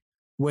away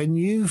when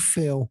you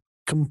feel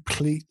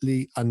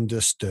completely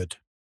understood.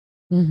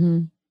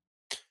 Mm-hmm.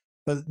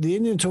 But the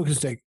Indian talking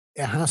stick,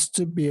 it has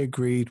to be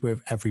agreed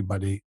with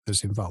everybody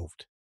that's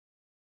involved.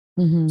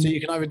 Mm-hmm. So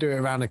you can either do it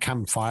around a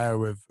campfire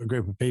with a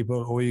group of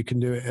people, or you can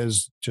do it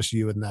as just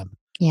you and them.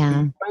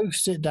 Yeah. You both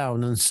sit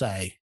down and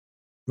say,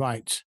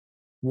 right,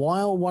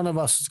 while one of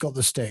us has got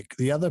the stick,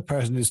 the other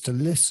person is to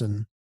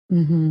listen.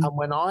 Mm-hmm. And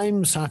when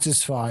I'm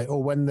satisfied,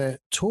 or when the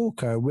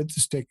talker with the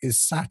stick is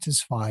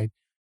satisfied,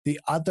 the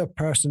other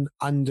person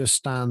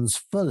understands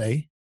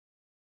fully,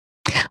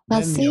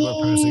 Well, then the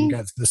other person see,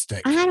 gets the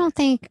stick.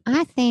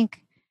 I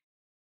think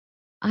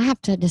I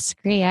have to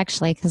disagree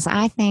actually, because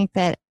I think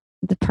that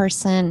the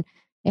person,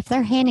 if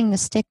they're handing the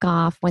stick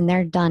off when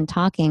they're done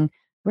talking,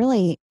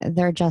 really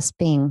they're just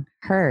being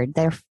heard.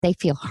 They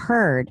feel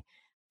heard,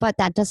 but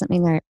that doesn't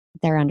mean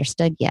they're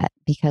understood yet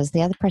because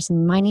the other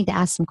person might need to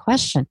ask some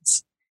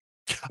questions.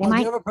 The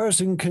other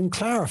person can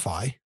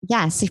clarify.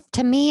 Yes.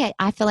 To me,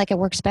 I feel like it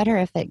works better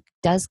if it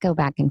does go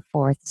back and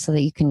forth so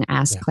that you can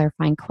ask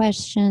clarifying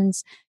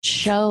questions,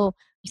 show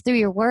through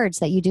your words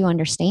that you do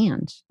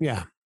understand.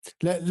 Yeah.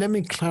 Let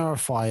me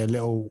clarify a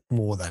little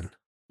more then.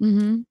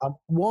 Mm-hmm.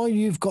 While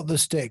you've got the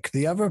stick,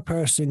 the other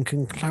person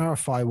can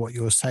clarify what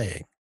you're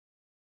saying.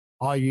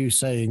 Are you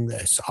saying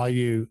this? Are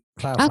you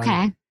clarifying?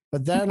 Okay.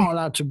 But they're not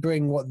allowed to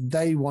bring what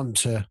they want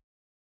to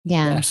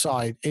their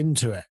side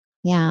into it.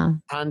 Yeah.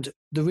 And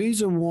the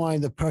reason why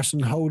the person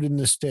holding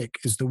the stick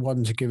is the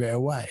one to give it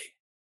away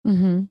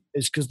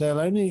is because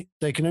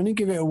they can only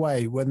give it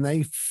away when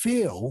they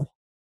feel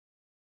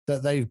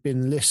that they've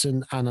been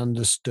listened and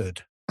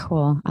understood.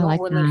 Cool. I Not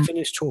like when that. they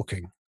finish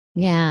talking.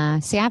 Yeah.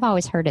 See, I've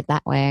always heard it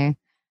that way.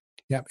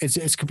 Yeah,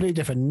 it's completely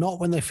different. Not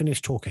when they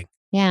finish talking.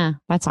 Yeah,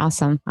 that's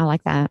awesome. I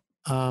like that.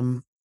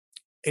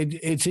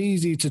 It's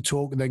easy to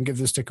talk and then give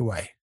the stick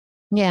away.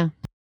 Yeah.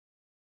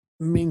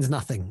 It means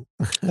nothing.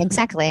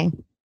 Exactly.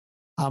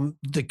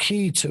 The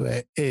key to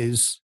it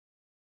is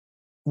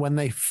when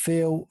they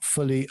feel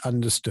fully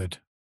understood.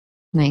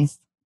 Nice.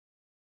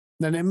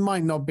 Then it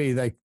might not be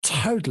they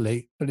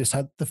totally, but it's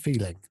had the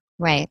feeling.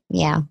 Right.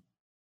 Yeah.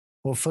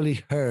 Or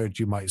fully heard,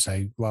 you might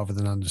say, rather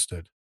than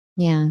understood.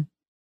 Yeah.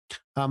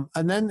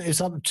 And then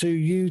it's up to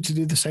you to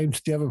do the same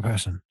to the other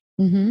person.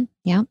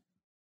 Yeah.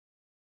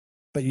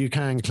 But you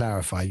can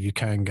clarify. You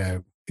can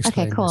go.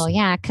 Okay, cool.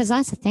 Yeah, because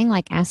that's the thing.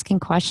 Like asking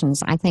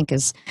questions, I think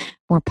is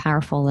more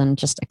powerful than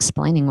just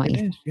explaining what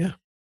you. Yeah.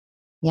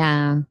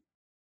 Yeah.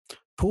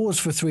 Pause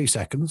for 3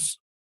 seconds.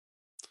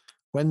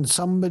 When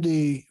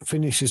somebody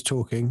finishes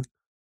talking,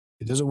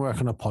 it doesn't work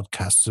on a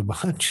podcast so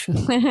much.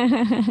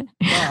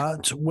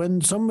 But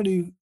when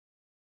somebody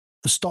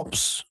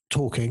stops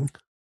talking,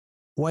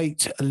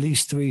 wait at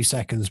least 3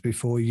 seconds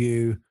before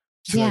you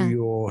throw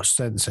your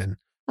sense in.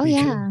 Oh,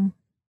 yeah.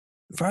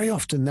 Very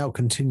often they'll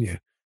continue.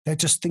 They're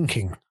just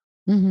thinking.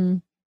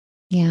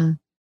 Yeah.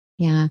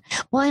 Yeah.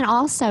 Well, and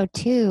also,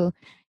 too,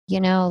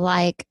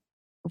 like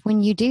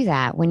when you do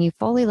that, when you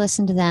fully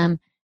listen to them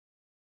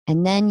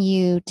and then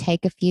you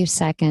take a few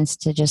seconds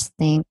to just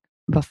think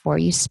before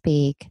you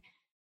speak,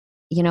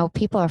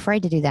 people are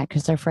afraid to do that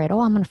because they're afraid, oh,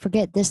 I'm going to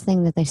forget this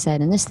thing that they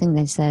said and this thing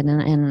they said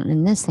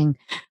and this thing.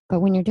 But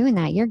when you're doing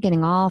that, you're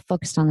getting all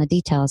focused on the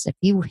details. If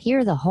you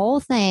hear the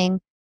whole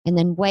thing and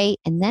then wait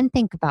and then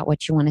think about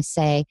what you want to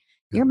say,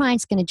 your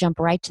mind's going to jump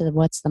right to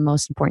what's the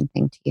most important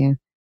thing to you.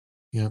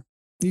 Yeah.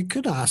 You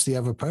could ask the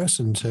other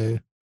person to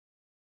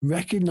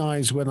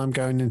recognize when I'm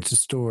going into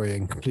story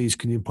and please,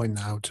 can you point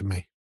that out to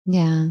me?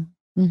 Yeah.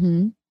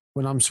 When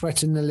I'm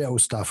sweating the little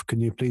stuff,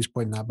 can you please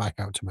point that back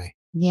out to me?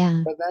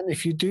 Yeah. But then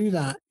if you do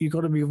that, you've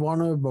got to be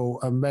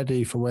vulnerable and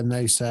ready for when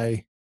they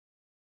say,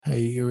 hey,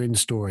 you're in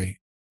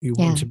story. You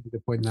wanted me to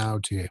point that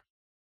out to you.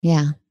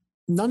 Yeah.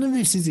 None of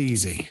this is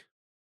easy.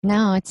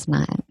 No, it's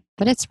not.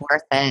 But it's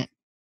worth it.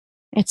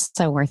 It's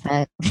so worth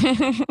it.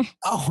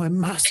 Oh,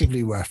 and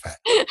massively worth it.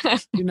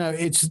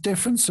 It's the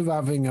difference of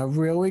having a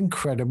real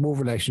incredible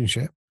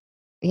relationship.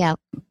 Yeah.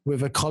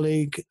 With a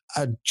colleague,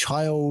 a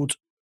child,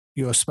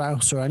 your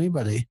spouse, or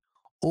anybody,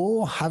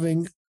 or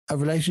having a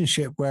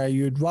relationship where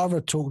you'd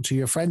rather talk to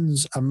your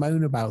friends and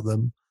moan about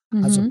them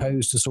as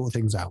opposed to sort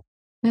things out.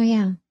 Oh,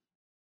 yeah.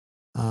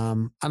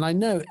 And I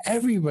know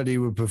everybody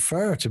would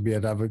prefer to be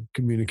able to have a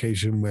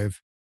communication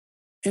with,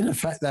 in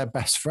effect, their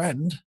best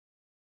friend.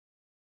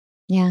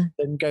 Yeah.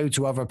 Than go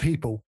to other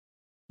people.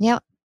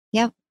 Yep.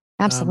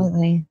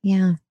 Absolutely.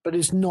 Yeah. But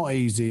it's not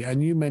easy.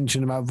 And you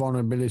mentioned about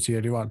vulnerability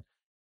earlier on.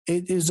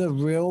 It is a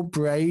real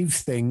brave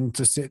thing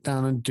to sit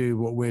down and do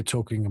what we're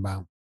talking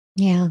about.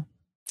 Yeah.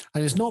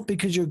 And it's not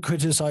because you're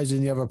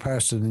criticizing the other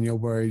person and you're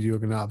worried you're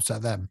going to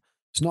upset them.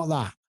 It's not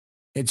that.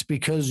 It's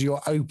because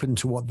you're open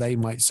to what they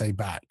might say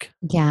back.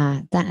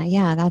 Yeah.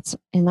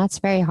 That's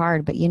very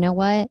hard. But you know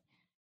what?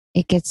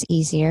 It gets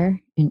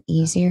easier and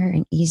easier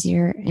and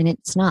easier. And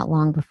it's not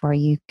long before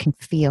you can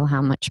feel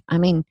how much,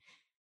 when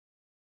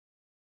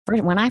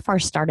I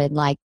first started,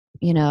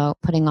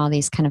 putting all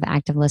these kind of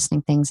active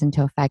listening things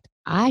into effect,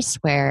 I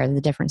swear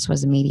the difference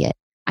was immediate.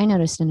 I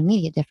noticed an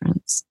immediate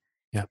difference.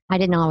 Yeah. I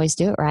didn't always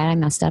do it right. I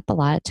messed up a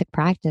lot. It took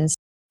practice.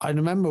 I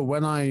remember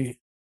when I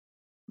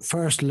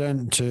first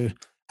learned to,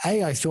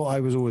 I thought I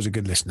was always a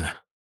good listener.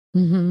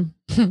 I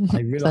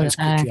realized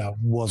quickly I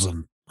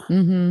wasn't.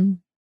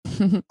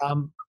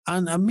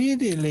 And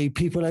immediately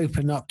people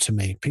opened up to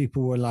me.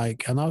 People were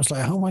like, and I was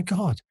like, oh my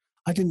God,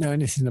 I didn't know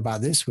anything about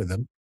this with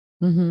them.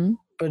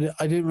 But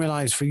I didn't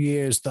realize for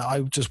years that I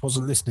just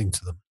wasn't listening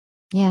to them.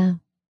 Yeah.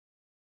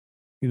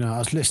 I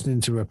was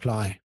listening to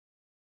reply.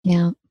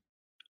 Yeah.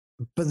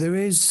 But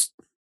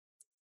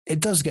it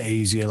does get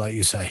easier, like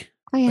you say.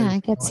 Oh yeah,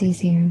 it gets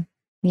easier.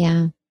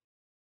 Yeah.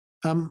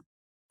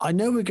 I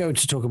know we're going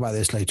to talk about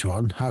this later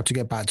on, how to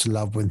get back to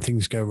love when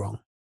things go wrong.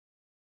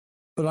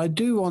 But I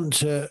do want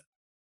to,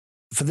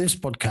 for this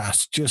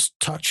podcast, just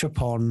touch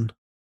upon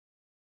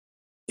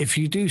if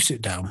you do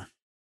sit down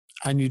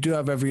and you do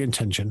have every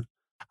intention,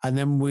 and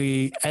then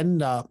we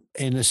end up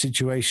in a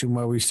situation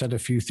where we said a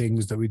few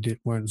things that we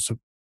didn't plan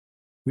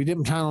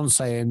on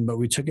saying, but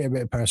we took it a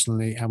bit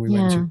personally and we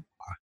went too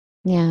far.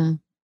 Yeah.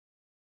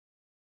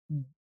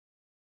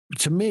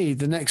 To me,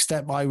 the next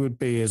step I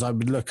would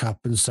look up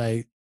and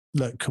say,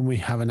 look, can we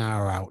have an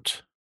hour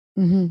out?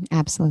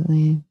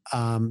 Absolutely.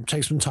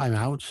 Take some time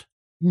out.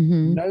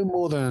 No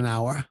more than an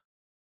hour.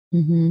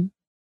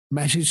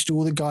 Message to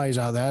all the guys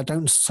out there.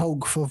 Don't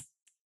sulk for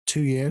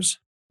 2 years.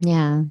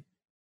 Yeah.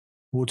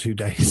 Or 2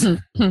 days.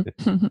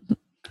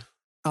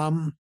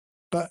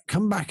 But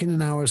come back in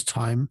an hour's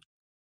time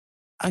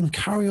and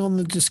carry on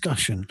the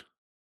discussion.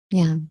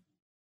 Yeah.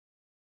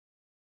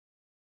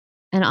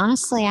 And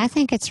honestly, I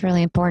think it's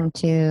really important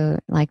to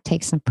like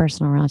take some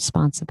personal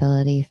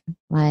responsibility,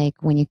 like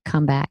when you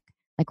come back,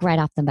 like right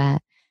off the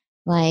bat.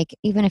 Like,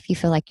 even if you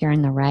feel like you're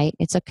in the right,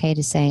 it's okay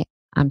to say,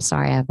 I'm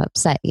sorry I've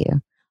upset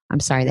you. I'm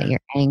sorry that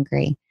you're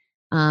angry.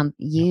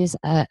 Use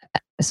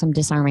some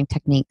disarming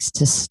techniques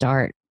to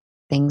start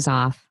things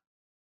off.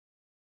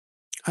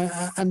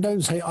 And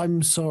don't say,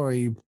 I'm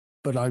sorry,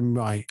 but I'm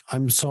right.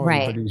 I'm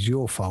sorry, but it's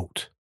your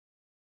fault.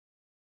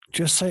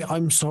 Just say,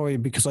 I'm sorry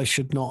because I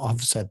should not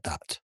have said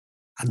that,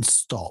 and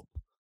stop.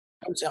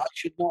 Don't say, I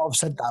should not have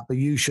said that, but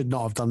you should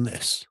not have done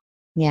this.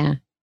 Yeah.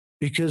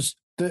 Because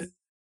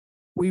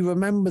we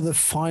remember the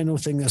final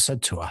thing that's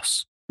said to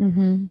us,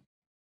 the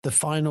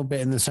final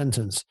bit in the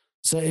sentence.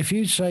 So if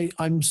you say,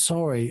 I'm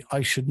sorry,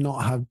 I should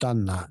not have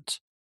done that.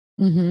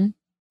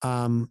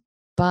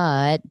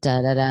 But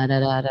da da da da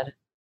da da.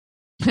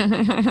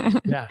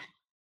 Yeah.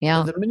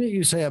 Yeah. But the minute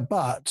you say a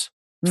but,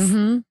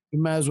 you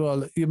may as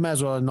well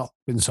have not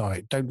been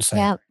sorry. Don't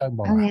say it. Don't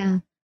bother. Oh yeah.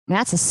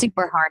 That's a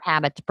super hard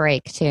habit to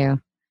break too.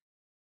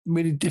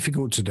 Really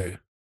difficult to do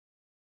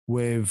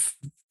with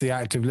the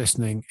active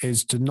listening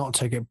is to not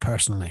take it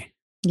personally.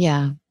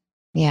 Yeah.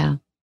 Yeah.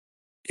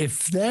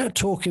 If they're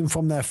talking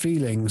from their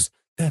feelings,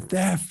 they're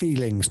their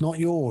feelings, not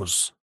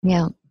yours.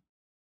 Yeah.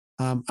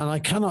 And I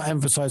cannot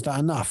emphasize that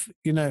enough.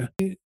 You know,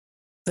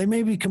 they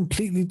may be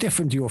completely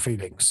different to your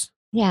feelings.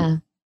 Yeah.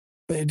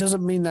 But it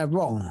doesn't mean they're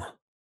wrong.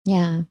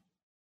 Yeah.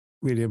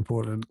 Really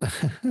important.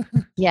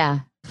 Yeah.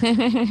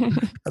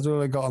 That's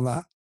all I got on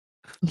that.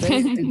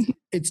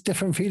 It's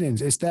different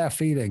feelings. It's their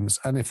feelings.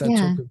 And if they're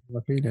talking from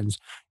their feelings,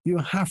 you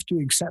have to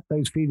accept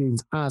those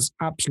feelings as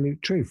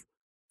absolute truth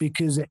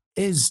because it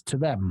is to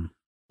them.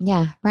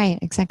 Yeah, right.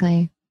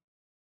 Exactly.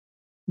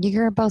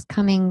 You're both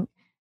coming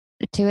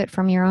to it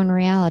from your own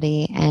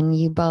reality and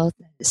you both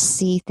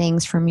see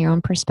things from your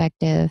own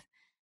perspective.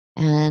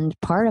 And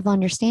part of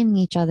understanding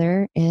each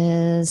other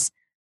is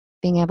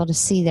being able to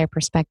see their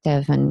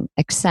perspective and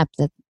accept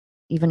that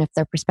even if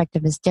their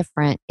perspective is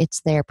different,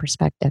 it's their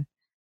perspective.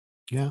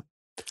 Yeah.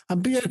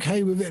 And be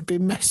okay with it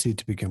being messy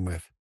to begin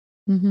with.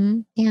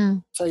 Yeah.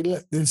 Say,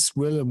 look, this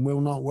will and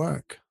will not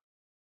work.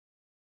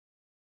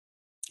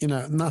 You know,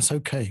 and that's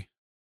okay.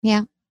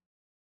 Yeah.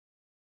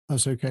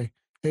 That's okay.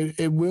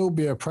 It will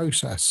be a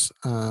process,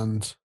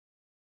 and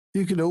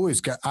you can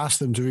always ask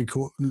them to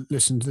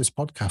listen to this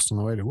podcast on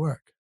the way to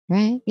work.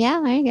 Right. Yeah,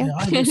 there you go. Yeah,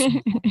 I listen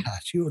to the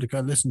podcast. You ought to go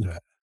listen to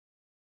it.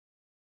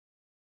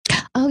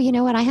 Oh, you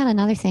know what? I had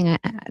another thing.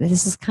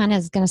 This is kind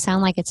of going to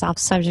sound like it's off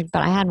subject,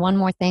 but I had one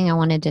more thing I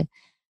wanted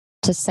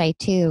to say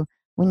too.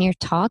 When you're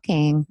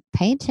talking,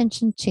 pay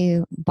attention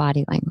to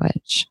body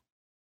language.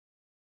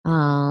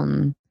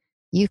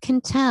 You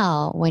can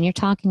tell when you're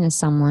talking to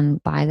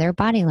someone by their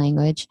body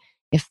language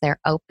if they're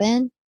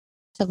open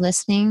to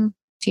listening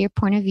to your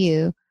point of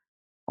view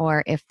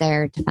or if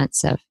they're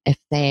defensive, if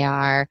they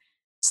are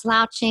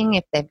slouching,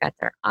 if they've got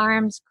their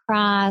arms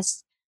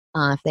crossed,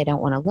 if they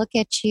don't want to look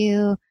at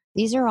you.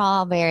 These are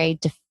all very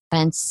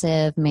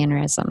defensive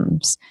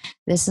mannerisms.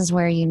 This is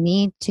where you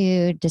need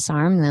to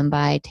disarm them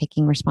by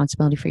taking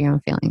responsibility for your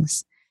own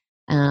feelings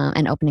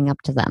and opening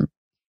up to them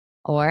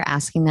or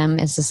asking them,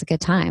 is this a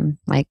good time?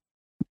 Like,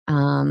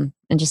 and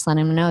just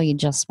letting them know you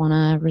just want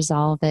to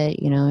resolve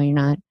it. You know, you're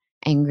not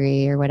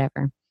angry or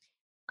whatever.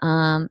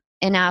 And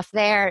now if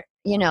they're,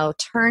 you know,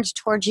 turned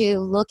towards you,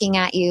 looking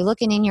at you,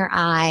 looking in your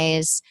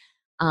eyes,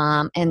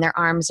 and their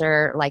arms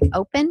are like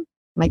open,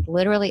 like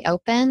literally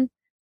open,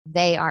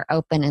 they are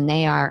open and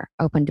they are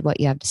open to what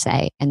you have to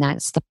say. And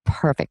that's the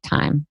perfect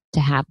time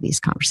to have these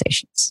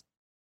conversations.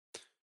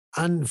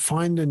 And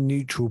find a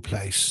neutral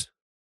place.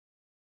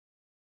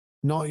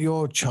 Not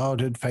your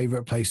childhood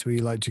favorite place where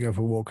you like to go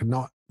for a walk and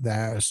not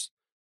theirs.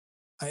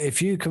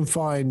 If you can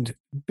find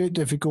a bit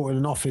difficult in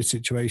an office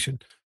situation,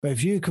 but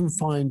if you can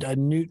find a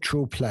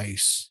neutral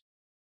place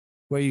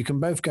where you can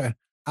both go,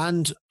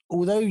 and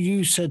although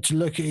you said to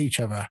look at each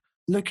other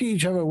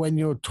when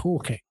you're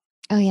talking.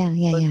 Oh, yeah,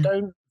 yeah, but yeah.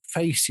 Don't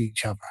face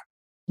each other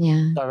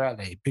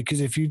directly,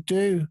 because if you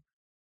do,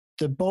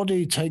 the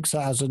body takes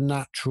that as a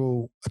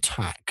natural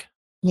attack.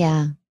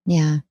 Yeah,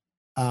 yeah.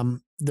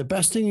 The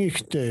best thing you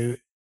can do,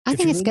 I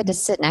think it's good to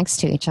sit next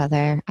to each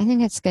other. I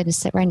think it's good to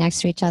sit right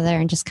next to each other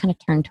and just kind of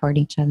turn toward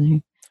each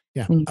other.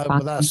 Yeah,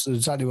 well, that's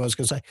exactly what I was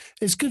going to say.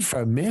 It's good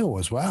for a meal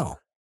as well.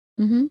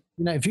 You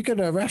know, if you go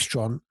to a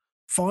restaurant,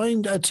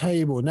 find a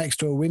table next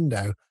to a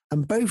window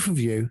and both of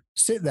you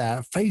sit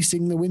there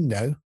facing the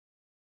window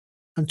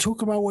and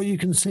talk about what you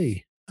can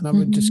see and have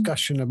a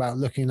discussion about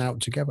looking out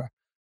together.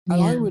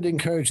 And I would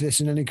encourage this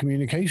in any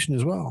communication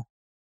as well.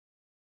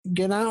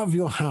 Get out of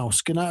your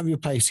house, get out of your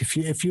place.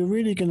 If you're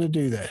really going to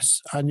do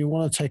this and you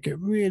want to take it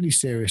really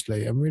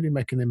seriously and really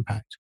make an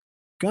impact,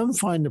 go and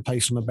find a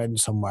place on a bench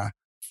somewhere,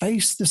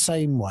 face the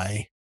same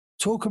way,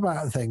 talk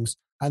about things,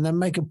 and then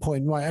make a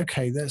point. Right,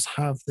 okay, let's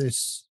have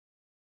this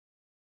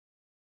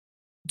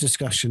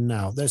discussion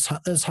now. Let's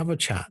have a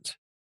chat,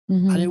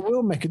 and it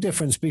will make a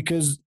difference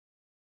because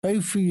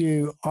both of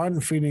you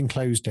aren't feeling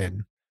closed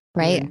in.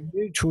 Right.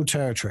 Neutral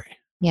territory.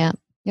 Yeah.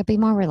 You'll be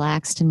more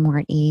relaxed and more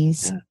at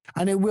ease. Yeah.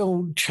 And it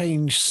will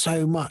change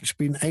so much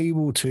being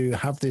able to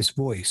have this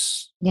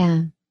voice.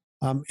 Yeah.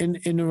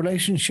 In a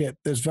relationship,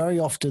 there's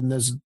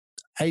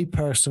a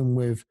person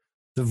with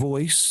the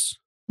voice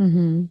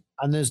and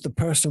there's the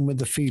person with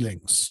the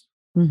feelings.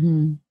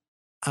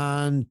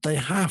 And they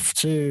have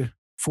to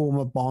form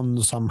a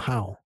bond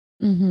somehow.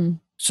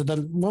 So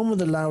the one with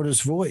the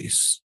loudest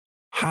voice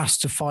has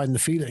to find the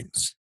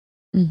feelings.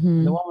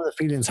 The one with the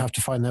feelings have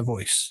to find their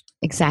voice.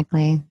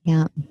 Exactly.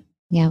 Yeah.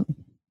 Yeah.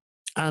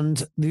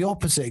 And the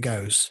opposite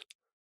goes.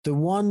 The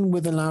one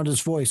with the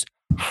loudest voice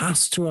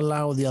has to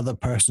allow the other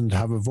person to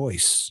have a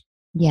voice.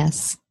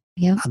 Yes.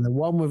 Yeah. And the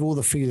one with all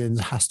the feelings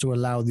has to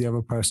allow the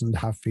other person to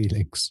have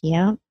feelings.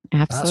 Yeah,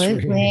 absolutely.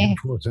 That's really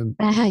important.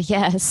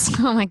 Yes.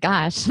 Oh my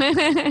gosh.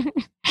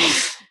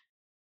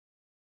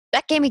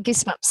 That gave me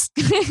goosebumps.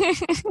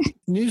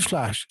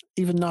 Newsflash,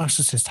 even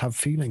narcissists have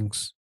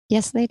feelings.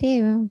 Yes, they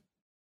do.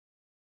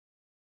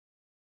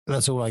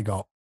 That's all I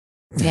got.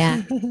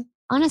 Yeah.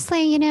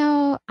 Honestly,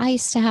 I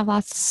used to have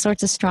lots of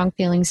sorts of strong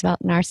feelings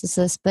about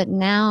narcissists, but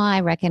now I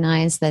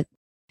recognize that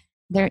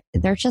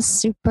they're just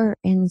super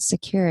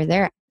insecure.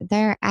 They're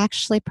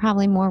actually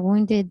probably more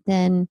wounded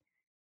than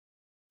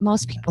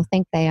most people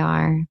think they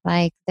are.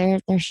 Like they're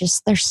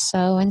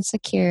so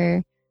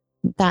insecure.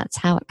 That's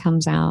how it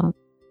comes out.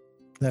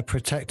 They're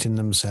protecting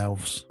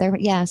themselves.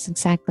 Yes,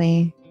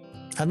 exactly.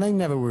 And they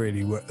never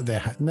really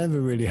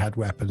had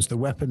weapons. The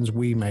weapons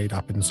we made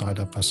up inside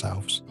of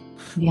ourselves.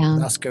 Yeah.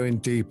 That's going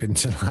deep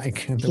into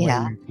the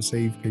way we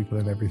perceive people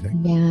and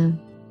everything. Yeah.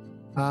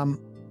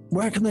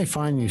 Where can they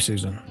find you,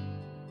 Susan?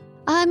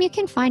 You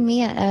can find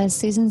me at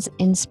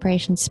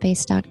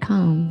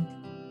susansinspirationspace.com.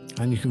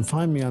 And you can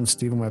find me on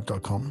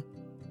stephenwebb.com.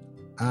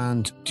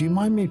 And do you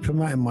mind me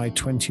promoting my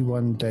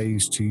 21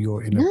 days to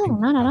your inner peace? No,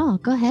 not at all.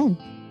 Go ahead.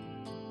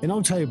 In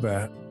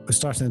October, we're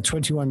starting a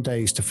 21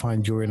 days to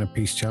find your inner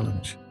peace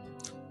challenge.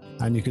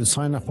 And you can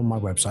sign up on my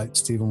website,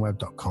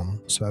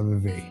 stephenwebb.com, spelled with a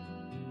V.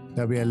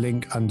 There'll be a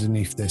link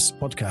underneath this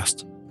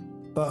podcast.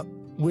 But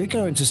we're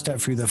going to step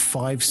through the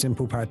 5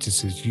 simple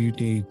practices you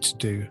need to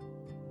do.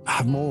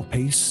 Have more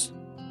peace,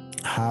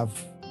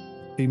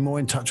 be more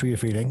in touch with your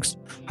feelings,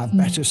 have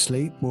better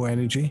sleep, more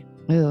energy.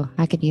 Ooh,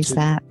 I could use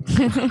that.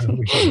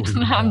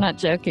 I'm not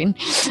joking.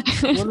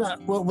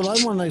 Well,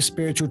 I'm one of those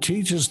spiritual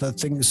teachers that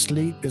think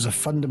sleep is a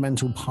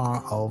fundamental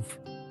part of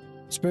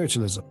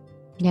spiritualism.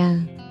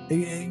 Yeah.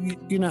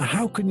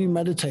 How can you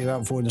meditate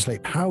without falling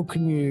asleep? How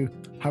can you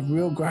have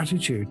real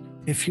gratitude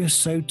if you're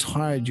so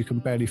tired you can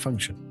barely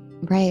function?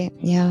 Right.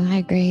 Yeah, I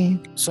agree.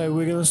 So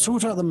we're going to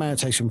sort out the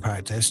meditation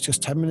practice,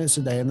 just 10 minutes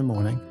a day in the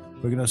morning.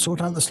 We're going to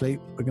sort out the sleep.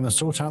 We're going to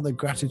sort out the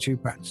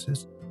gratitude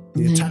practices,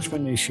 the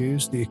attachment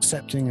issues, the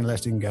accepting and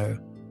letting go.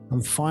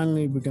 And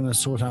finally, we're going to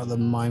sort out the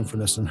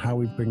mindfulness and how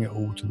we bring it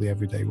all to the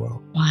everyday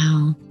world.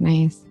 Wow.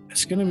 Nice.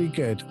 It's going to be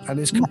good. And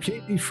it's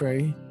completely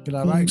free. You'll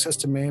have access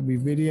to me. It'll be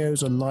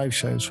videos and live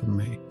shows from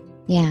me.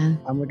 Yeah.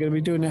 And we're going to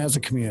be doing it as a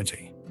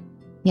community.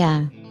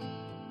 Yeah.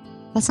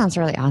 That sounds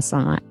really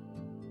awesome.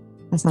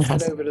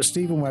 Head over to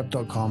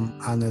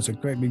stephenwebb.com and there's a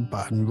great big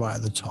button right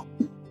at the top.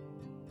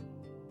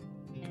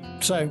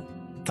 So,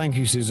 thank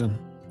you, Susan.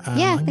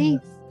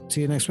 Thanks. See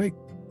you next week.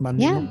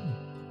 Monday morning.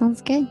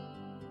 Sounds good.